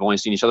time, we've only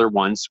seen each other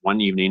once,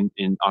 one evening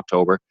in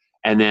October,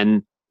 and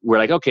then we're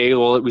like, okay,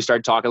 well, we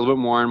started talking a little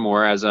bit more and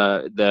more as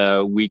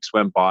the weeks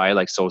went by.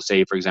 Like, so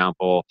say, for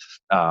example,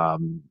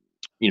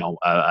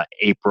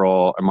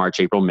 April or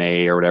March, April,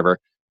 May or whatever.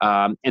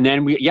 And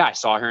then I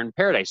saw her in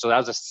Paradise. So that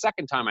was the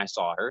second time I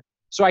saw her.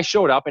 So I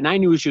showed up and I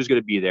knew she was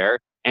going to be there,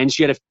 and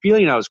she had a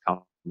feeling I was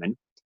coming.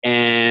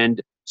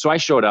 And so I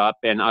showed up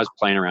and I was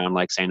playing around,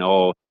 like saying,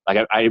 I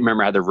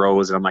remember I had the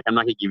rose, and I'm like, I'm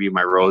not going to give you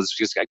my rose.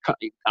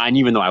 And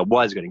even though I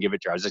was going to give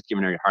it to her, I was just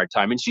giving her a hard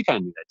time. And she kind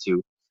of knew that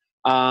too.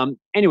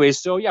 Anyways,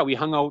 so yeah, we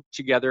hung out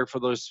together for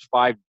those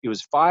 5 or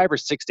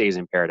 6 days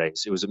in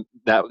Paradise.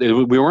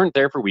 We weren't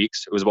there for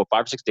weeks. It was about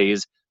 5 or 6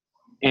 days.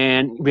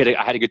 And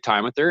I had a good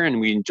time with her,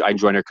 and I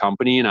joined her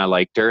company, and I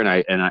liked her,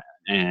 and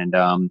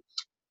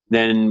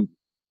then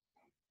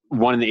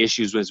one of the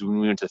issues was when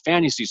we went to the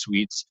fantasy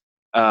suites.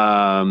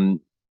 I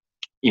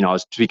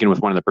was speaking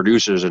with one of the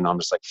producers, and I'm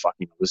just like, "Fuck,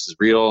 this is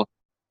real,"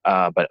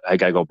 but I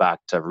gotta go back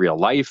to real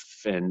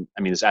life. And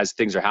I mean, as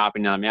things are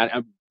happening now,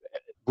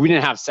 we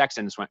didn't have sex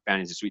in this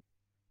fantasy suite,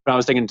 but I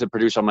was thinking to the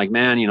producer, I'm like,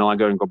 "Man, I'm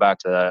going to go back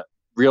to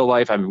real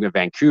life. I'm in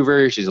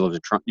Vancouver. She lives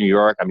in New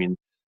York. I mean,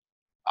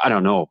 I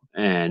don't know."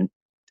 And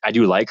I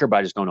do like her, but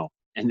I just don't know.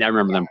 And I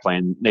remember them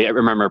playing. I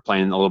remember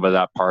playing a little bit of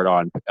that part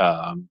on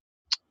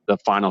the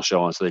final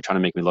show, and so they're trying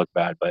to make me look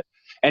bad. But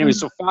anyway,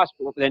 so fast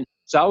forward. Then,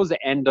 so that was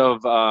the end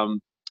of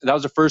that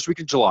was the first week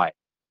of July,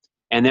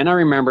 and then I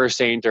remember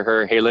saying to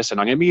her, "Hey, listen,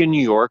 I'm going to be in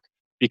New York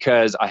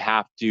because I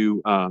have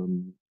to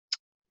I'm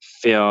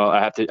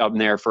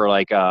there for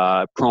like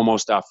promo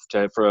stuff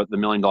for the $1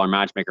 Million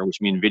Matchmaker,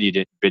 which me and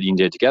Vidian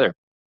did together."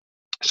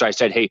 So I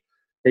said, "Hey,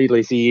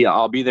 Lacey,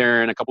 I'll be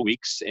there in a couple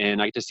weeks,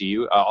 and I get to see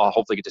you. I'll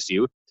hopefully get to see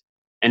you."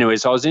 Anyway,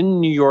 so I was in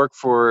New York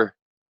for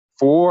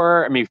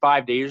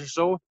 5 days or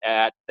so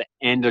at the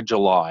end of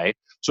July.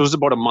 So it was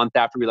about a month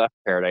after we left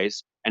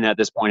Paradise. And at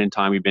this point in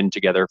time, we've been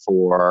together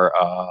for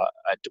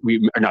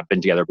we've not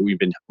been together, but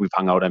we've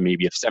hung out on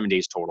maybe 7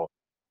 days total.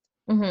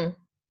 Mm-hmm.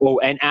 Well,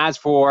 and as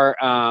for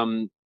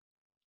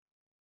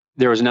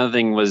there was another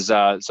thing was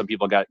some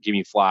people gave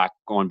me flack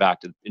going back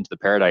into the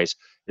Paradise,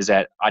 is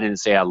that I didn't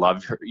say I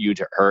loved you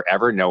to her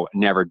ever. No,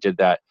 never did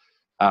that.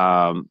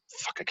 I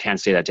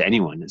can't say that to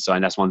anyone. So,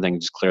 and that's one thing,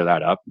 just clear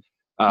that up.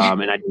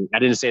 And I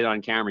didn't say that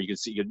on camera. You can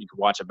see, you can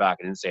watch it back.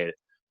 I didn't say it.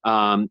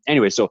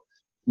 Anyway, so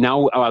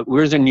now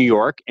we was in New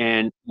York,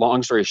 and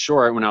long story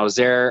short, when I was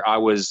there,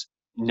 it was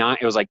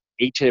like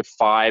 8 to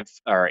 5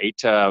 or 8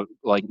 to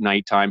like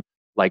nighttime,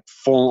 like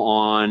full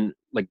on,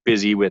 like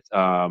busy with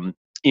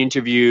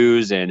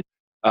interviews and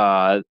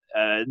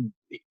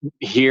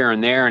here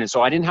and there. And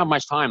so I didn't have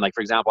much time. Like,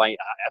 for example,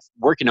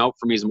 working out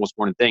for me is the most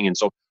important thing. And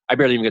so I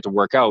barely even get to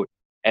work out.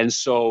 And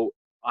so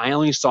I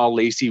only saw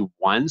Lacey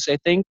once, I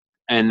think,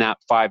 in that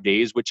 5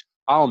 days, which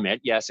I'll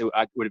admit, yes, it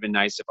would have been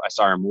nice if I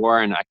saw her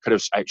more, and I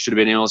should have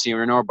been able to see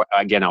her more. But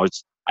again, I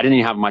didn't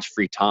even have much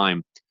free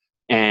time.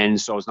 And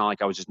so it's not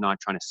like I was just not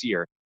trying to see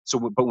her. So,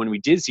 but when we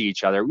did see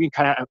each other, we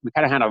kind of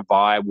had a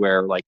vibe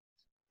where like,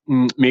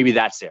 maybe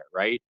that's it,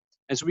 right?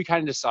 And so we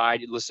kind of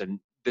decided, listen,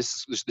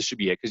 this should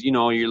be it, because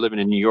you're living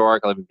in New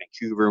York, I live in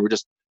Vancouver.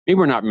 Maybe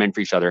we're not meant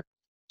for each other.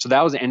 So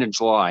that was the end of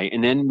July,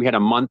 and then we had a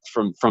month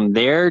from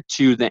there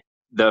to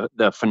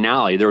the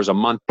finale. There was a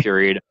month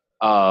period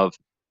of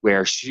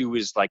where she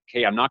was like,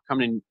 "Hey, I'm not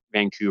coming to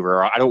Vancouver.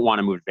 Or I don't want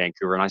to move to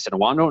Vancouver." And I said,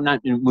 "Well, I'm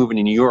not moving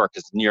to New York,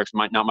 because New York's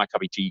not my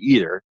cup of tea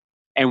either."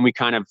 And we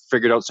kind of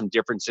figured out some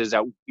differences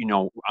that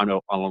I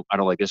don't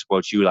like this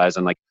about you, Liz,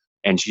 and like,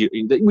 and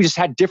we just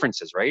had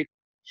differences, right?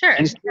 Sure.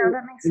 So,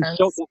 that makes sense.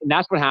 So, and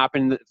that's what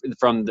happened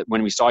from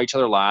when we saw each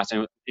other last,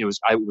 and it was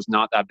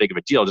not that big of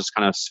a deal, just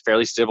kind of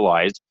fairly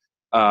civilized.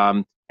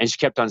 And she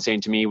kept on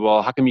saying to me,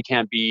 well, how come I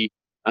can't be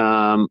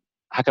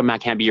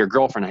your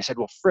girlfriend? I said,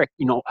 well, frick,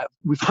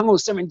 we've hung out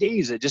 7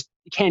 days. You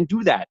can't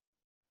do that.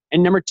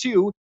 And number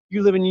two,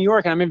 you live in New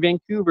York and I'm in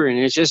Vancouver,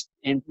 and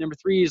and number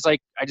three is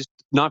like, I just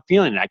not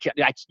feeling it.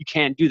 You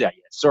can't do that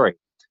yet. Sorry.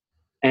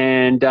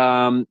 And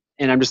I'm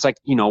just like,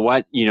 you know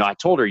what? I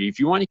told her, if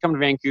you want to come to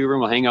Vancouver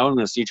and we'll hang out and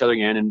we'll see each other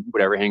again and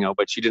whatever, hang out.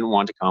 But she didn't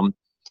want to come.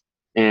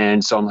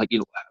 And so I'm like,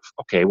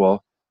 okay,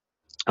 well,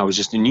 I was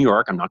just in New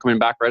York. I'm not coming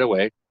back right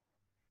away.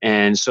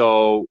 And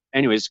so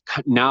anyways,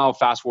 now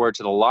fast forward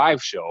to the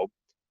live show.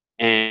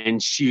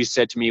 And she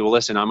said to me, well,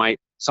 listen,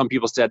 some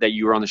people said that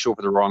you were on the show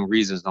for the wrong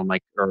reasons. And I'm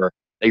like, or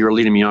that you were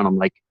leading me on. I'm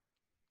like,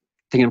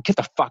 thinking, get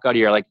the fuck out of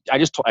here. Like, I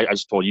just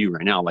told you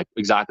right now, like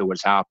exactly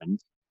what's happened.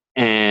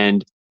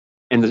 And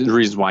the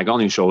reasons why I go on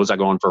these shows, I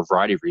go on for a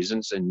variety of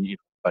reasons.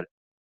 But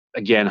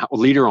again,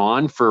 lead her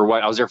on for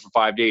what? I was there for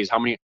 5 days.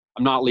 I'm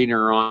not leading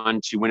her on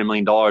to win $1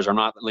 million. I'm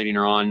not leading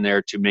her on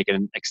there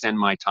to extend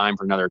my time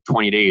for another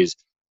 20 days.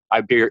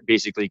 I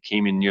basically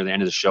came in near the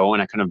end of the show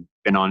and I couldn't have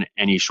been on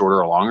any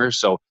shorter or longer.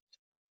 So,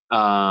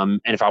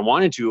 and if I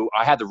wanted to,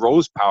 I had the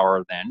rose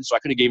power then, so I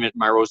could have given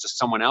my rose to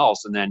someone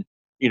else and then,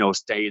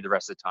 stay the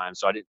rest of the time.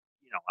 So I didn't,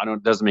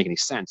 it doesn't make any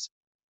sense.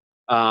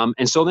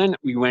 And so then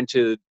we went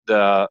to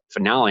the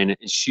finale and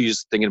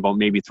she's thinking about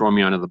maybe throwing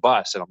me onto the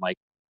bus. And I'm like,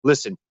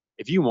 listen,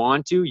 if you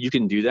want to, you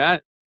can do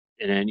that.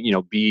 And then,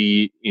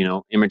 be,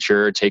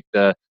 immature, take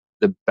the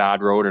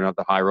bad road or not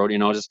the high road,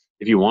 just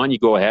if you want, you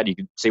go ahead, you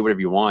can say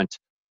whatever you want.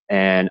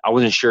 And I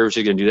wasn't sure if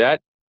she was going to do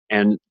that.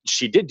 And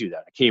she did do that.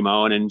 I came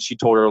out and she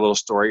told her a little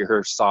story,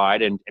 her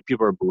side, and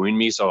people were booing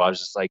me. So I was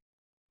just like,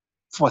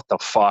 what the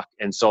fuck?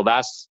 And so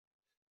I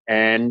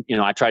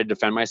tried to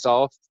defend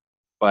myself,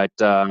 but,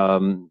 I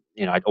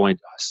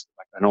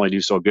only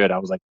do so good. I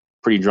was like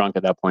pretty drunk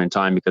at that point in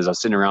time because I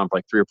was sitting around for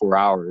like 3 or 4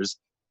 hours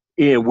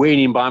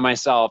waiting by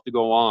myself to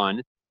go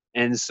on.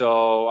 And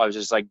so I was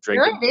just like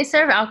drinking. Really? They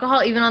serve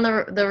alcohol even on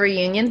the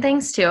reunion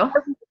things too?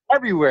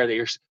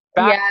 Everywhere.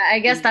 Yeah, I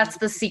guess that's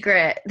the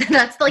secret.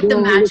 That's like the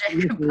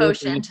magic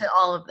potion to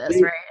all of this,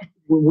 right?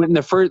 When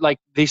the first,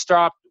 they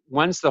stopped,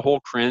 once the whole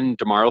Corinne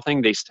DeMarlo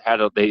thing, they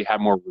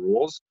had more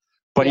rules.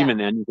 But even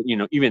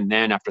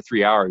then, after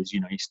 3 hours,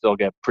 you still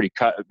get pretty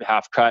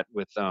half cut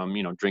with,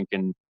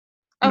 drinking.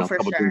 Oh, for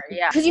sure.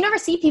 Yeah. Because you never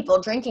see people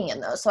drinking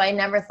in those. So I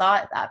never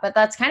thought that. But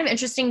that's kind of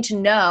interesting to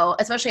know,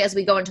 especially as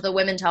we go into the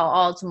Women Tell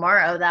All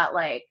tomorrow, that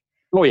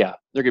oh yeah,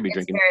 they're going to be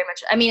drinking. Very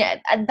much. I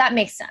mean, that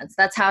makes sense.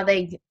 That's how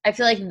I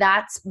feel like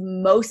that's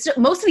most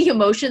of the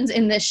emotions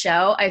in this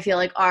show, I feel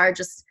like are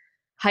just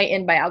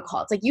heightened by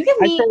alcohol. It's like you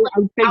give me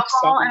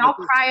alcohol and I'll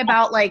cry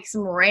about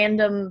some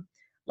random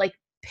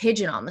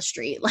pigeon on the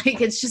street.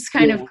 It's just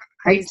kind of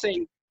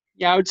crazy.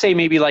 I would say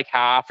maybe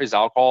half is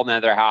alcohol and the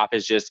other half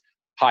is just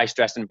high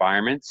stress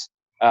environments.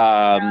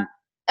 And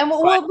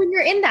when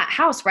you're in that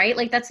house,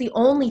 right? That's the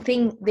only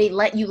thing they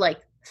let you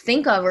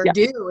think of or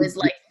do is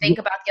think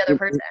about the other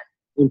person.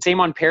 And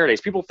same on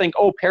Paradise. People think,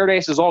 oh,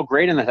 Paradise is all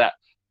great and that.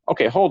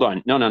 Okay, hold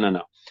on.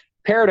 No.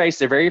 Paradise,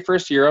 the very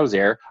first year I was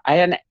there,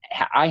 I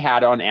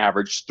had on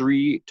average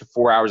 3 to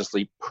 4 hours of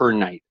sleep per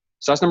night.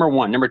 So that's number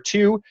one. Number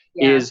two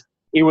is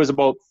it was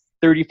about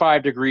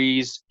 35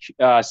 degrees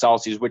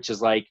Celsius, which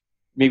is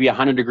maybe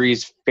 100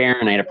 degrees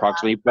Fahrenheit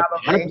approximately, but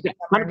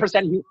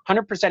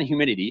 100%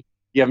 humidity.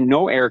 You have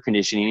no air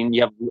conditioning.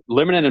 You have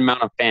limited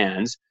amount of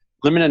fans,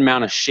 limited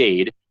amount of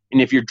shade. And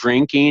if you're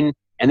drinking,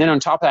 and then on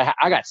top of that,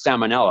 I got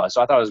salmonella,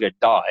 so I thought I was going to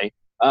die.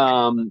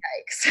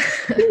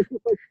 Yikes.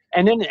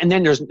 and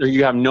then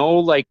you have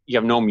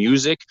no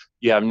music,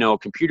 you have no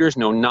computers,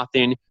 no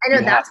nothing. I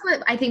know that's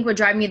what I think would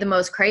drive me the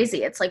most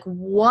crazy. It's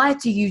what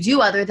do you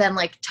do other than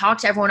talk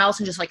to everyone else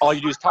and just all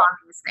you do is talk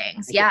these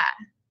things? Yeah.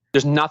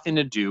 There's nothing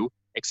to do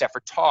except for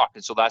talk,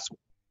 and so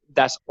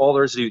that's all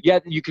there's to do. Yeah,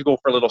 you could go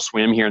for a little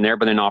swim here and there,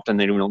 but then often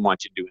they don't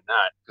want you doing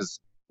that because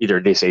either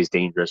they say it's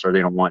dangerous or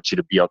they don't want you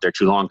to be out there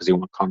too long because they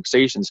want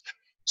conversations.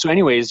 So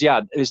anyways,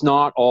 it's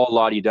not all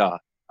la-di-da.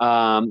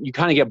 You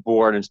kind of get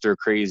bored and stir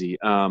crazy.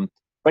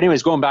 But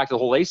anyways, going back to the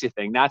whole Lacey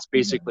thing, that's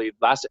basically,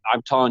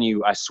 I'm telling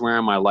you, I swear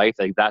on my life,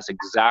 that's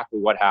exactly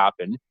what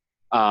happened.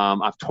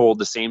 I've told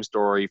the same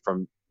story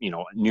from,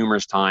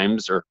 numerous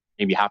times or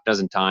maybe half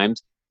dozen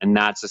times. And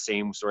that's the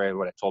same story of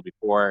what I told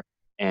before.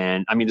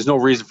 And I mean, there's no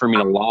reason for me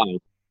to lie.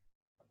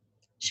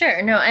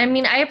 Sure. No, I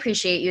mean, I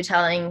appreciate you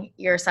telling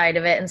your side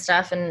of it and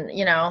stuff. And,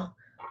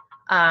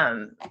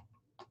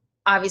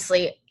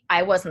 obviously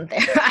I wasn't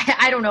there.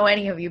 I don't know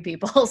any of you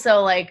people.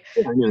 So I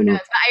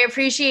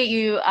appreciate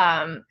you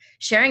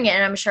sharing it.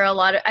 And I'm sure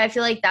I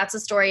feel like that's a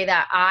story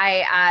that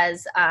I,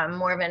 as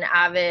more of an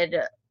avid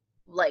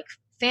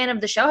fan of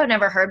the show, have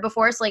never heard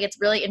before. So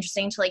it's really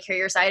interesting to hear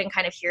your side and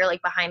kind of hear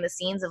behind the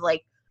scenes of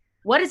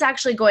what is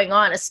actually going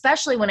on,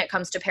 especially when it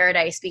comes to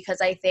Paradise, because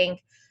I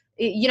think,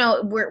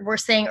 we're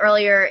saying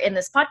earlier in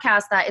this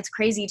podcast that it's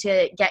crazy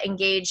to get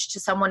engaged to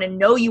someone and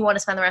know you want to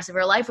spend the rest of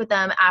your life with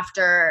them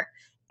after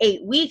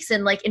 8 weeks.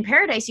 And in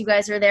Paradise, you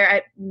guys are there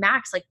at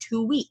max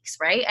 2 weeks,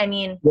 right? I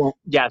mean,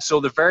 so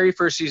the very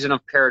first season of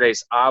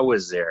Paradise, I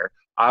was there.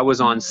 I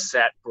was on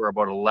set for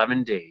about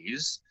 11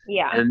 days.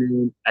 Yeah. And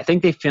then I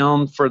think they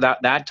filmed for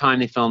that time,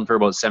 they filmed for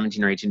about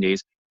 17 or 18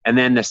 days. And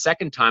then the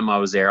second time I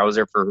was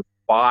there for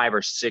 5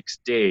 or 6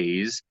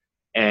 days.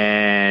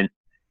 And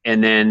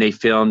then they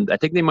filmed, I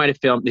think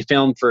they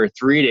filmed for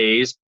 3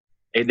 days.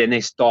 And then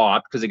they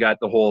stopped because they got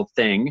the whole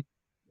thing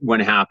when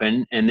it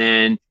happened. And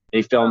then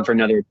they filmed for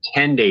another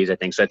 10 days, I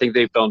think. So I think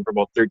they filmed for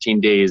about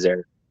 13 days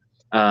there.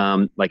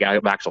 Like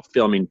actual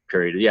filming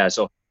period. Yeah.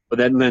 So, but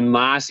then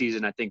last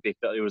season, I think they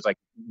felt it was like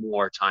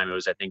more time. It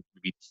was, I think,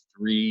 maybe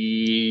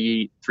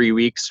three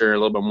weeks or a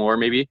little bit more,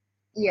 maybe.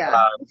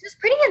 Yeah, which is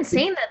pretty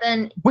insane. That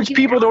then, which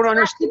people don't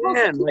understand.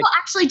 People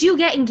actually do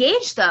get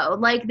engaged, though.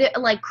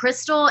 Like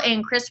Crystal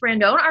and Chris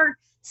Randone are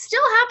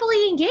still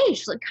happily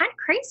engaged. Like, kind of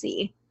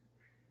crazy.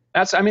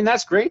 That's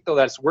great though.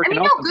 That's working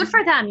out. Good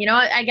for them. You know,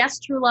 I guess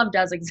true love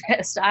does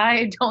exist.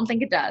 I don't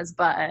think it does,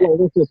 but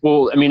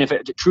well, I mean, if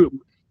it's true.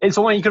 It's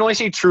only, you can only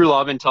say true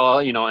love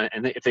until, you know,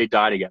 and if they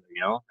die together,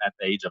 you know, at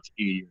the age of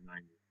 80 or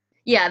 90.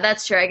 Yeah,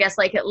 that's true. I guess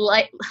like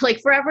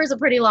forever is a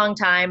pretty long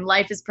time.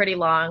 Life is pretty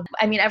long.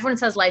 I mean, everyone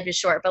says life is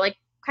short, but like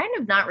kind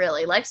of not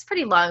really. Life's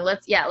pretty long.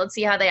 Let's see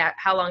how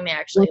long they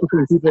actually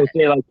last. People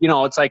say, like, you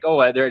know, it's like,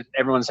 oh,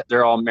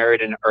 they're all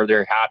married or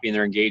they're happy and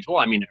they're engaged. Well,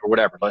 I mean, or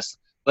whatever. Let's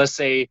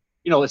say,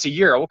 you know, it's a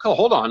year. Well,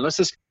 hold on.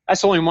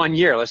 That's only 1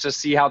 year. Let's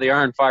just see how they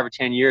are in 5 or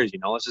 10 years. You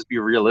know, let's just be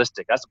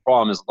realistic. That's the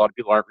problem, is a lot of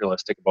people aren't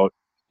realistic about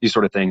these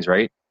sort of things,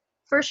 right?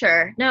 For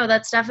sure. No,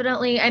 that's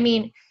definitely, I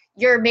mean,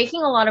 you're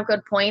making a lot of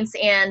good points.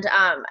 And,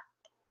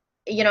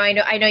 you know,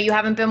 I know you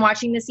haven't been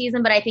watching the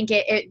season, but I think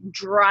it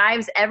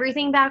drives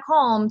everything back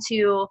home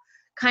to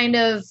kind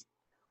of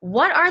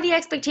what are the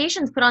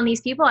expectations put on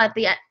these people at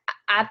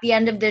the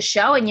end of this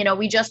show. And, you know,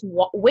 we just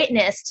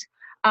witnessed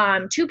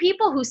 2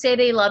 people who say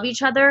they love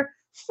each other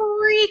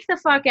freak the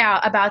fuck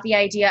out about the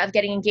idea of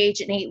getting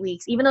engaged in 8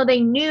 weeks, even though they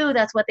knew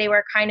that's what they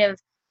were kind of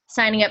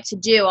signing up to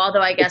do.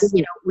 Although I guess,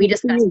 you know, we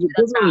discussed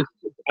I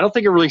don't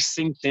think it really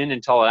sinks in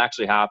until it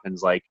actually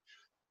happens. Like,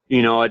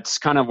 you know, it's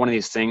kind of one of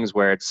these things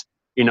where it's,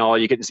 you know,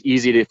 it's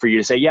easy for you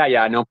to say,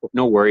 yeah,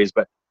 no worries.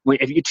 But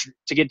if you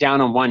to get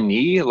down on one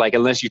knee, like,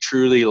 unless you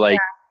truly like,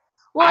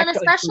 well, and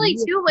especially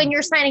too, when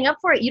you're signing up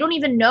for it, you don't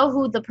even know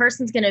who the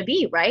person's going to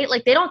be, right?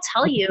 Like, they don't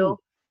tell you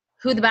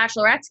who the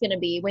Bachelorette's going to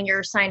be when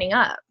you're signing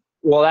up.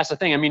 Well, that's the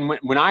thing. I mean,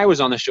 when I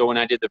was on the show, when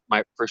I did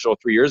my first show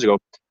 3 years ago,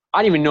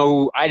 I didn't even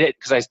know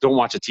because I don't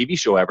watch a TV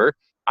show ever.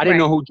 I didn't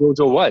know who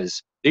JoJo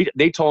was.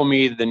 They told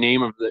me the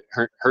name of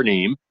her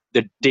name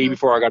the day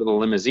before I got to the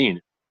limousine.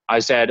 I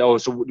said, "Oh,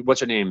 so what's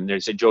her name?" And they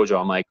said JoJo.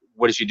 I'm like,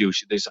 "What does she do?"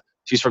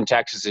 She's from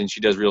Texas and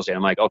she does real estate.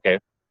 I'm like, "Okay."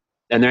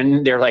 And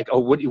then they're like, "Oh,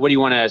 what do you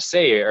want to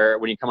say?" Or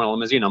when you come on a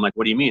limousine, I'm like,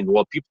 "What do you mean?"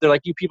 Well, they're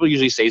like, "You people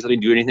usually say something,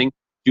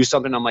 do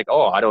something." I'm like,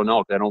 "Oh, I don't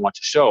know because I don't watch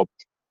the show."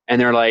 And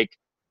they're like,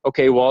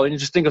 "Okay, well, and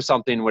just think of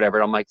something, whatever."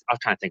 I'm like, I was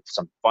trying to think of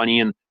something funny.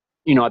 And,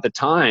 you know, at the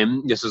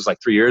time, this was like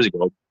 3 years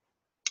ago,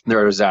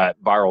 there was that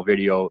viral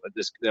video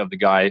of the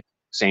guy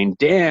saying,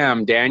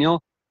 "Damn,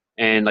 Daniel,"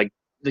 and like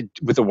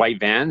with the white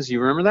vans.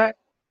 You remember that?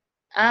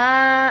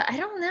 I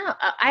don't know.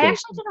 I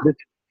actually didn't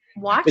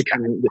watch it.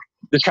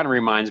 This kind of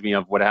reminds me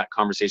of what a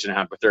conversation I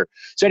had with her.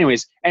 So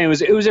anyways, and it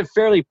was a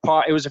fairly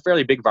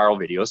big viral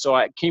video. So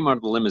I came out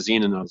of the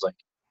limousine and I was like,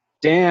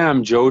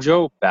 "Damn,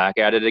 JoJo, back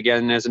at it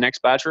again as an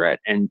ex-bachelorette."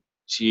 And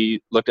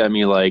she looked at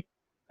me like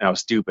I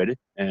was stupid.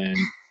 And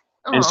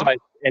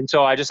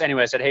so I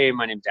said, "Hey,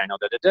 my name's Daniel,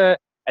 da da da."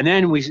 And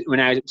then when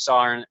I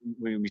saw her,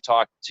 when we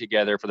talked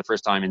together for the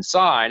first time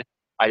inside,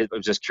 I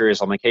was just curious.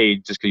 I'm like, "Hey,"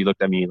 just because you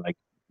looked at me like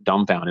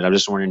dumbfounded. I was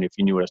just wondering if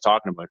you knew what I was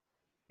talking about.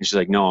 And she's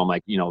like, "No." I'm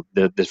like, "You know,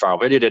 this viral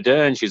video, da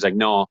da." And she's like,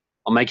 "No."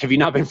 I'm like, "Have you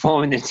not been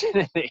following the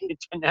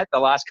internet the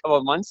last couple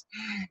of months?"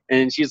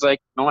 And she's like,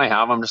 "No, I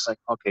have." I'm just like,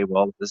 "Okay,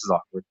 well, this is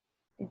awkward."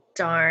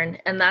 Darn.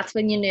 And that's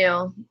when you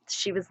knew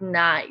she was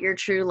not your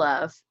true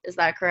love. Is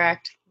that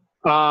correct?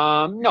 No,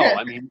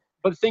 I mean,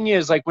 but the thing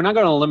is, like, when I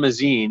got on a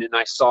limousine and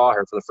I saw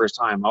her for the first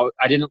time,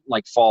 I didn't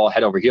like fall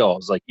head over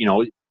heels. Like, you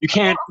know, you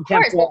can't. Of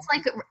course, it's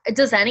like,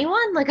 does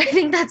anyone? Like, I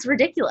think that's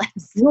ridiculous.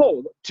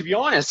 No, to be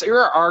honest, there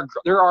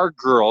are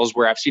girls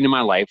where I've seen in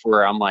my life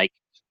where I'm like,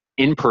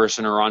 in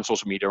person or on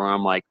social media, where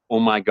I'm like, "Oh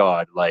my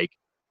God," like,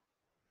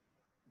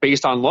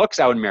 based on looks,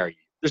 I would marry you.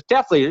 There's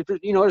definitely,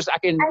 you know,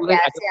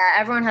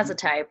 everyone has a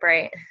type,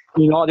 right?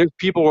 You know, there's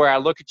people where I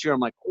look at you, I'm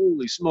like,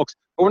 "Holy smokes!"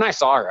 But when I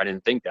saw her, I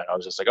didn't think that. I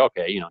was just like,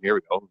 "Okay, you know, here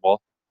we go.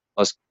 Well,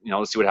 let's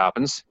see what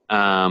happens."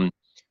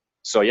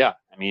 So yeah,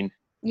 I mean.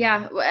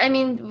 Yeah, I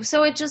mean,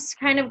 so it just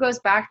kind of goes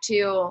back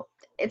to,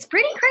 it's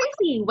pretty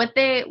crazy what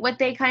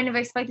they kind of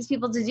expect these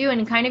people to do,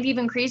 and kind of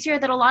even crazier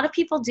that a lot of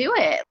people do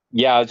it.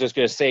 Yeah, I was just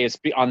gonna say,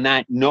 on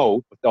that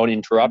note, without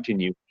interrupting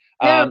you.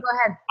 No, go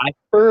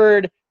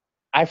ahead.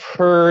 I've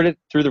heard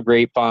through the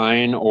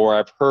grapevine, or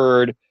I've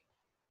heard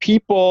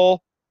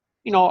people,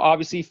 you know,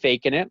 obviously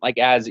faking it, like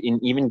as in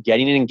even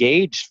getting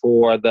engaged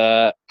for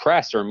the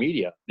press or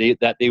media,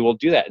 that they will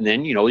do that. And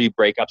then, you know, you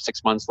break up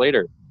 6 months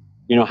later.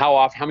 You know,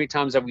 how many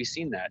times have we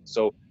seen that?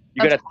 So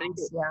you got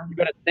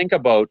to think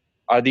about,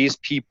 are these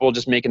people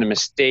just making a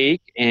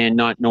mistake and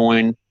not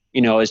knowing,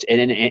 you know,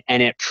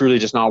 and it truly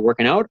just not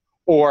working out?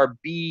 or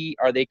B,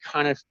 are they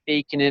kind of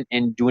faking it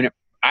and doing it?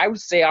 I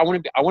would say I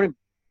want to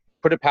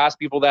put it past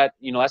people that,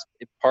 you know, that's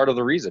part of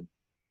the reason.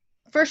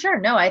 For sure.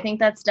 No, I think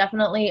that's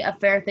definitely a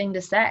fair thing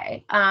to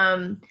say.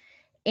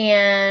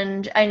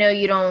 And I know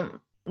you don't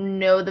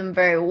know them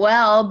very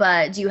well,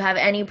 but do you have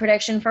any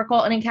prediction for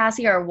Colton and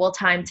Cassie, or will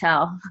time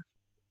tell?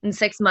 In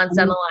 6 months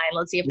down the line,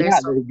 let's see if there's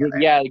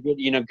good,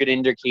 you know, good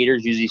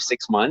indicators, usually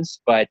 6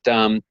 months. But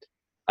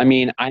I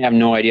mean, I have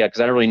no idea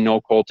because I don't really know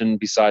Colton.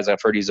 Besides,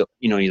 I've heard he's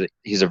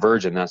a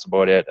virgin. That's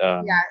about it.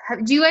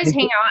 Do you guys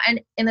hang out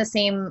in the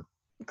same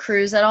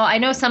cruise at all? I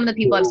know some of the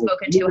people I've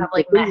spoken to have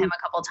like met him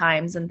a couple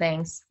times and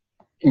things.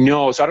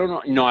 No, so I don't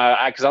know. No,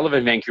 because I live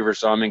in Vancouver,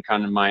 so I'm in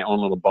kind of my own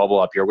little bubble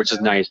up here, which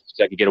is nice.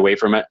 I could get away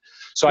from it.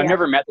 So I've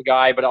never met the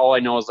guy, but all I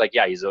know is like,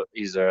 yeah,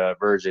 he's a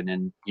virgin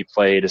and he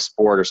played a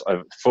sport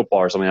or football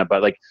or something like that.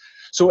 But like,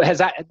 so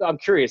I'm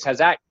curious, has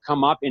that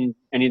come up in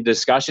any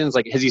discussions?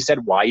 Like, has he said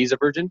why he's a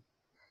virgin?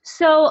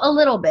 So a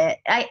little bit.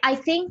 I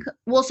think,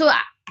 well, so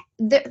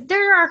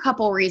there are a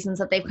couple reasons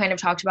that they've kind of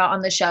talked about on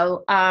the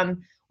show.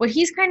 What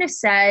he's kind of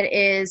said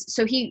is,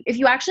 so if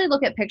you actually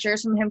look at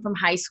pictures from him from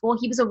high school,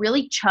 he was a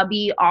really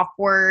chubby,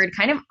 awkward,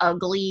 kind of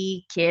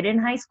ugly kid in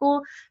high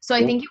school. So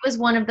I think it was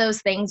one of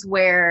those things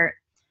where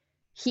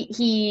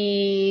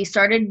he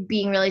started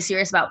being really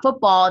serious about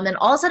football and then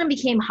all of a sudden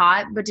became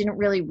hot, but didn't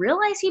really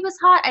realize he was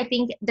hot. I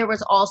think there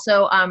was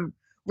also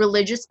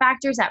religious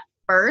factors at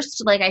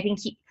first. Like, I think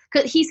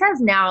he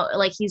says now,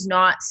 like, he's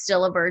not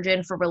still a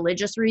virgin for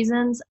religious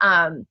reasons.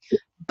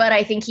 But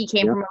I think he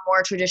came from a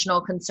more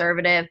traditional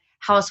conservative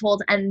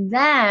household. And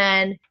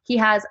then he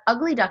has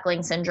ugly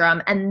duckling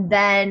syndrome. And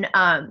then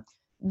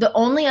the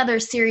only other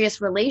serious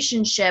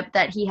relationship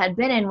that he had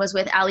been in was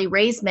with Aly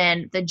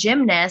Raisman, the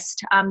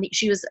gymnast.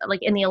 She was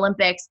like in the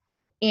Olympics.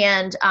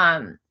 And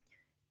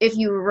if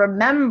you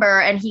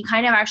remember, and he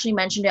kind of actually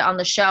mentioned it on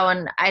the show,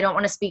 and I don't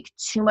want to speak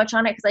too much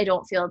on it because I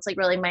don't feel it's like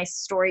really my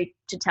story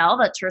to tell.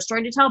 That's her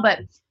story to tell. But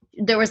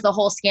there was the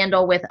whole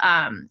scandal with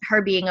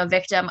her being a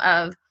victim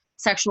of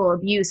sexual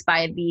abuse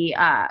by the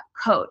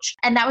coach.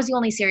 And that was the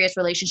only serious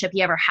relationship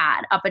he ever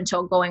had up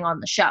until going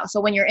on the show.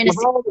 So when you're in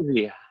How old is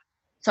he?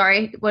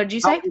 Sorry, what did you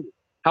say?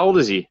 How old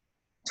is he?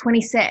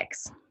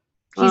 26.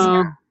 He's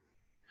young.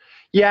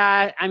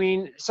 Yeah, I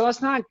mean, so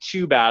that's not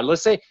too bad.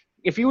 Let's say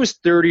if he was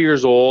 30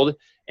 years old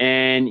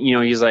and, you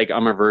know, he's like,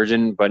 I'm a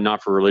virgin, but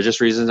not for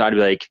religious reasons, I'd be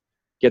like,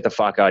 get the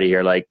fuck out of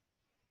here. Like,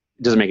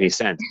 it doesn't make any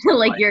sense.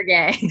 Like, you're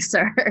gay,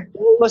 sir.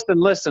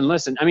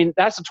 Listen. I mean,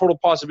 that's a total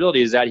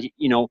possibility is that,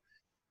 you know,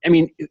 I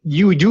mean,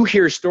 you do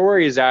hear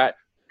stories that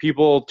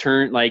people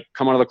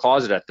come out of the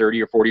closet at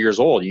 30 or 40 years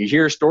old. You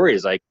hear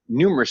stories, like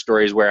numerous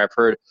stories where I've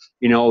heard,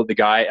 you know, the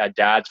guy,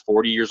 dad's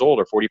 40 years old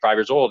or 45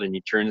 years old and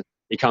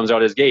he comes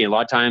out as gay. And a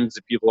lot of times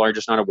the people are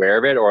just not aware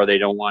of it or they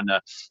don't want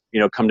to, you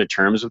know, come to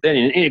terms with it.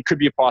 And it could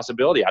be a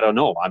possibility. I don't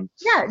know.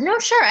 Yeah, no,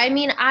 sure. I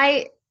mean,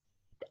 I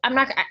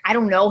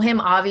don't know him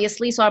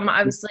obviously, so I'm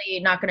obviously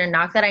not going to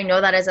knock that. I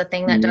know that is a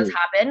thing that does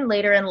happen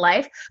later in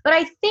life. But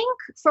I think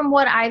from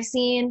what I've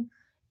seen,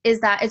 is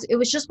that it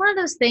was just one of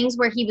those things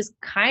where he was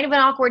kind of an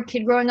awkward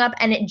kid growing up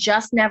and it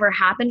just never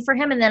happened for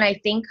him. And then I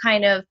think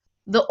kind of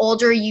the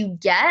older you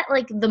get,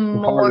 like the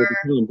more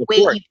weight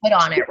you put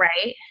on it,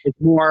 right?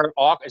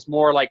 It's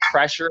more like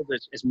pressure.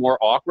 It's more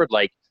awkward.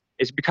 Like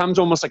it becomes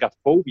almost like a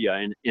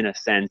phobia in a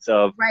sense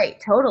of. Right.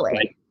 Totally.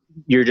 Like,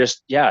 you're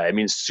just, I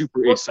mean,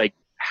 it's like,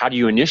 how do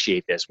you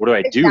initiate this? What do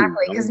I do?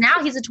 Exactly. Because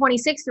now he's a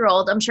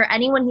 26-year-old. I'm sure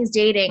anyone he's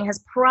dating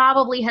has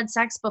probably had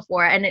sex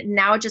before. And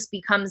now it just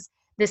becomes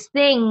this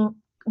thing.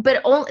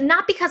 But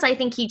not because I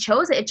think he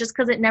chose it, just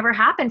because it never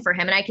happened for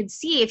him. And I could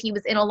see if he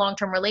was in a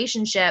long-term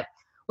relationship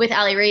with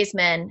Aly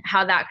Raisman,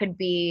 how that could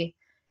be,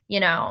 you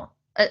know,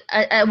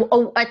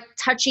 a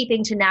touchy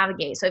thing to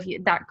navigate. So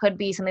that could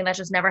be something that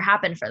just never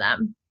happened for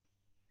them.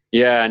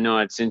 Yeah, no,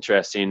 it's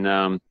interesting.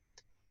 I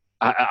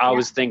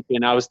was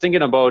thinking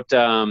about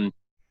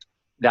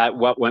that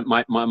what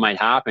might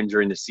happen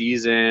during the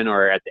season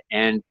or at the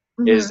end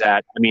is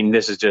that, I mean,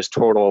 this is just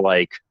total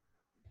like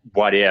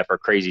what if or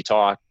crazy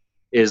talk.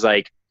 Is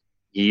like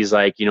he's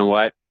like, you know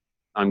what,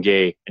 I'm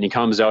gay, and he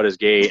comes out as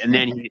gay, and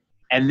then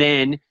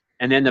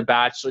the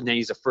Bachelor, and then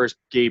he's the first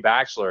gay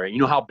Bachelor, and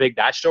you know how big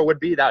that show would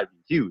be? That would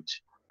be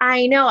huge.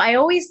 I know. I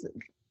always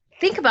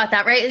think about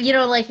that, right? You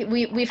know, like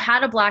we've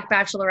had a black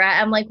Bachelorette.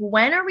 I'm like,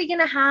 when are we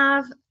gonna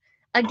have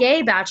a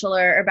gay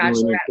Bachelor or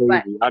Bachelorette?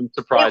 But I'm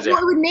surprised. It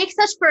would make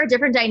such for a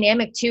different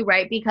dynamic too,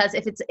 right? Because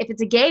if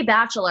it's a gay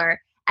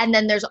Bachelor, and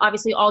then there's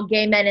obviously all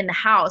gay men in the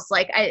house,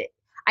 like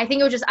I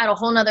think it would just add a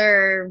whole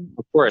nother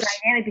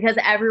dynamic because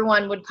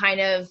everyone would kind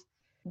of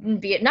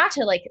be, not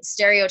to like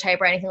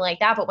stereotype or anything like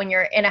that, but when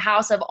you're in a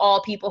house of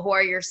all people who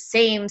are your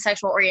same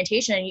sexual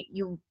orientation,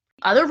 you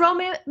other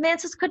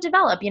romances could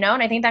develop, you know,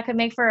 and I think that could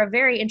make for a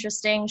very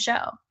interesting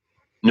show.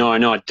 No, I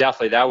know,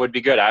 definitely. That would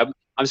be good. I'm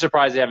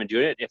surprised they haven't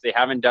done it. If they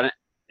haven't done it,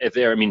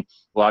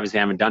 obviously they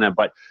haven't done it,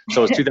 but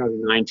so it's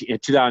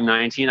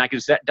 2019, I could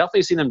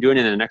definitely see them doing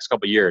it in the next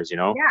couple of years, you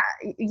know?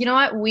 Yeah. You know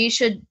what? We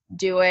should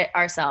do it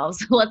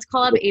ourselves. Let's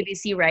call up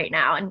ABC right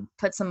now and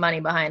put some money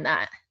behind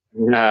that.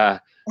 Yeah,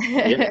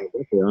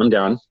 I'm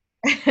down.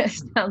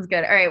 Sounds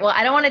good. All right. Well,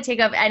 I don't want to take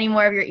up any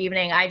more of your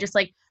evening. I just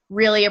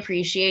really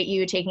appreciate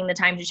you taking the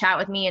time to chat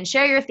with me and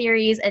share your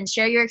theories and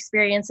share your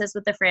experiences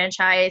with the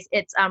franchise.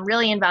 It's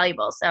really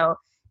invaluable. So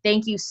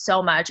thank you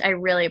so much. I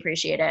really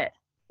appreciate it.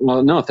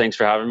 Well, no, thanks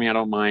for having me. I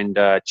don't mind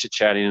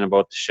chit-chatting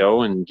about the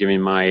show and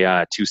giving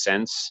my 2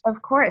 cents.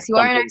 Of course. You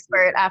are an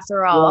expert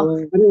after all.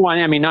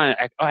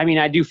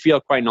 I do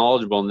feel quite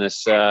knowledgeable in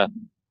this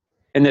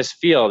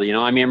field.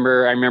 I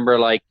remember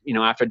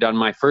after I'd done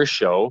my first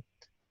show,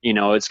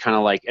 it's kind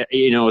of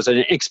it was an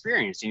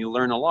experience and you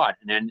learn a lot.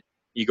 And then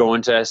you go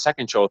into a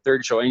second show,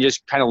 third show, and you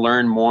just kind of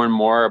learn more and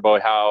more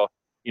about how,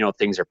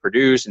 things are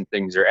produced and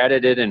things are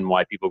edited and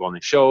why people go on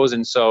the shows.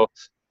 And so,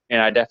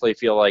 and I definitely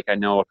feel like I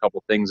know a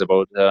couple things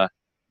about,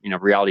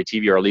 reality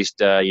TV, or at least,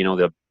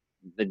 the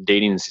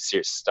dating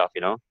stuff,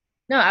 No,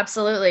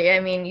 absolutely. I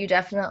mean, you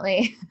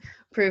definitely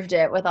proved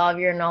it with all of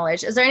your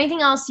knowledge. Is there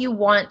anything else you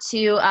want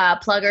to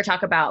plug or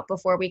talk about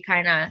before we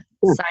kind of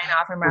sign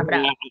off and wrap it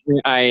up?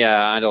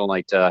 I don't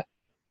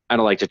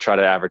like to try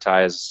to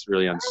advertise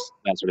really on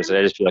that sort of stuff.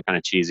 I just feel kind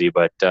of cheesy,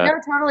 but no,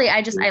 totally.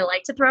 I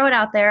like to throw it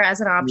out there as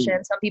an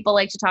option. Some people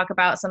like to talk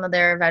about some of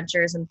their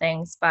adventures and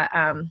things, but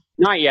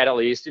not yet, at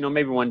least.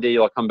 Maybe one day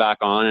you'll come back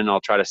on and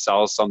I'll try to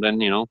sell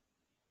something.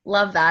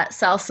 Love that.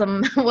 Sell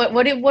some.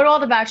 What do all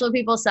the Bachelor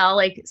people sell?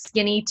 Like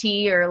skinny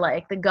tea or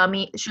like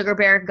the sugar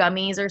bear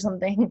gummies or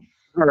something?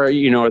 Or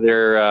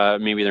their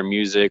maybe their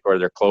music or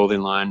their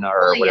clothing line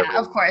or whatever. Yeah,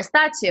 of course,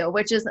 that too,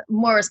 which is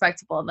more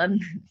respectable than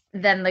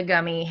the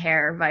gummy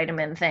hair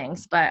vitamin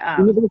things. But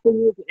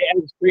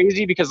it's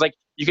crazy because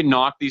you can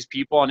knock these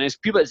people, and it's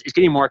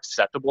getting more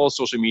acceptable,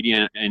 social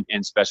media and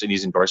especially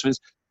these endorsements.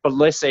 But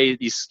let's say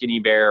these skinny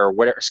bears,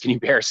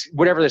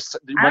 whatever this.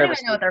 I don't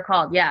even know what they're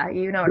called. Yeah,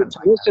 you know what I'm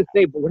talking about. Let's just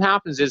say, but what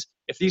happens is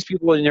if these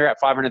people they're at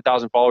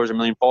 500,000 followers, 1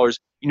 million followers,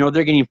 they're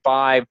getting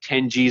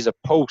 5-10 G's a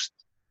post.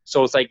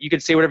 So it's you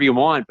could say whatever you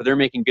want, but they're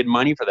making good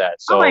money for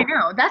that. So I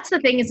know. That's the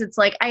thing is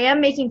I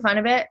am making fun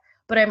of it,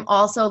 but I'm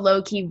also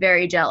low-key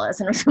very jealous.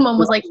 And if someone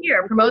was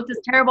here, promote this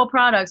terrible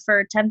product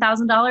for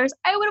 $10,000,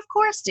 I would of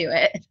course do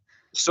it.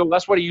 So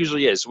that's what it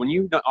usually is. When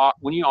you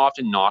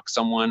often knock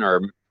someone or,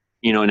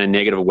 in a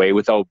negative way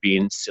without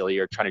being silly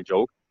or trying to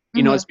joke,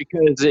 it's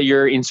because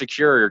you're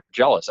insecure or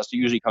jealous. That's what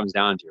it usually comes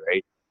down to,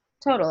 right?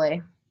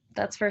 Totally.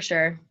 That's for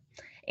sure.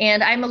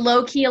 And I'm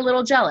low-key a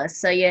little jealous,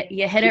 so you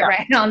hit it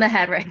right on the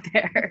head right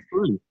there.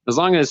 As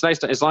long as it's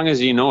nice, as long as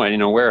you know it,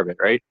 aware of it,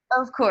 right?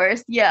 Of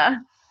course, yeah.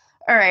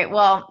 All right,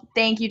 well,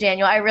 thank you,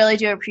 Daniel. I really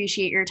do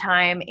appreciate your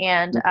time,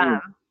 and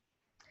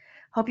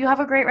hope you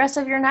have a great rest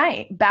of your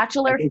night.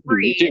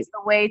 Bachelor-free is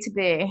the way to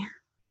be.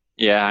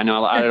 Yeah, I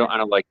know. I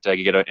don't like to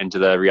get into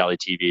the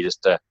reality TV,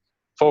 just to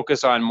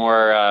focus on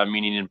more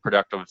meaning and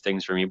productive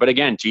things for me. But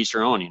again, to each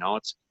your own.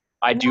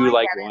 I do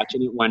like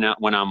watching it when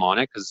I'm on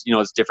it because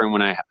it's different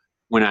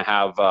when I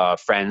have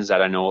friends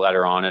that I know that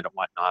are on it and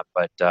whatnot.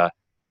 But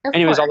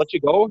anyways, I'll let you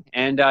go.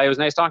 And it was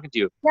nice talking to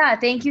you. Yeah,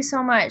 thank you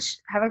so much.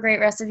 Have a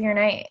great rest of your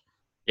night.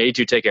 Yeah, you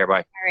too. Take care. Bye.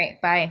 All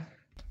right, bye.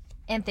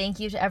 And thank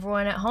you to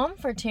everyone at home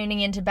for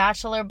tuning into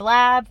Bachelor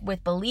Blab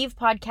with Believe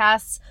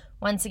Podcasts.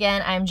 Once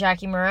again, I'm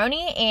Jackie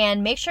Maroney,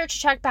 and make sure to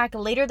check back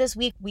later this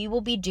week. We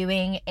will be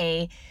doing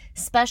a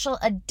special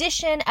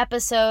edition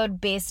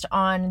episode based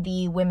on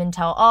the Women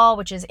Tell All,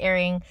 which is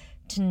airing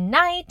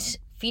tonight,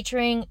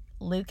 featuring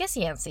Lucas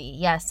Yancey.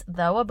 Yes,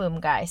 the Waboom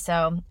guy.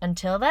 So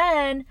until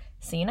then,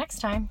 see you next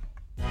time.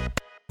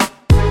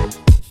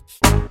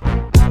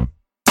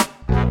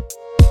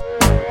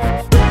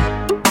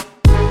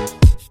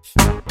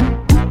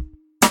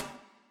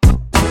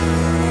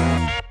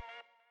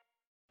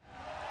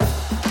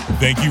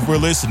 Thank you for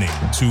listening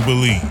to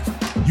Believe.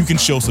 You can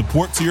show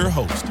support to your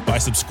host by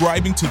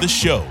subscribing to the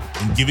show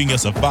and giving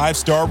us a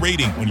 5-star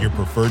rating on your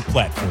preferred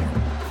platform.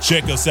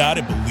 Check us out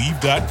at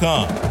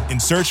Believe.com and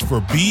search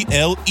for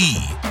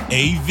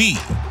BLEAV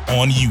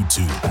on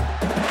YouTube.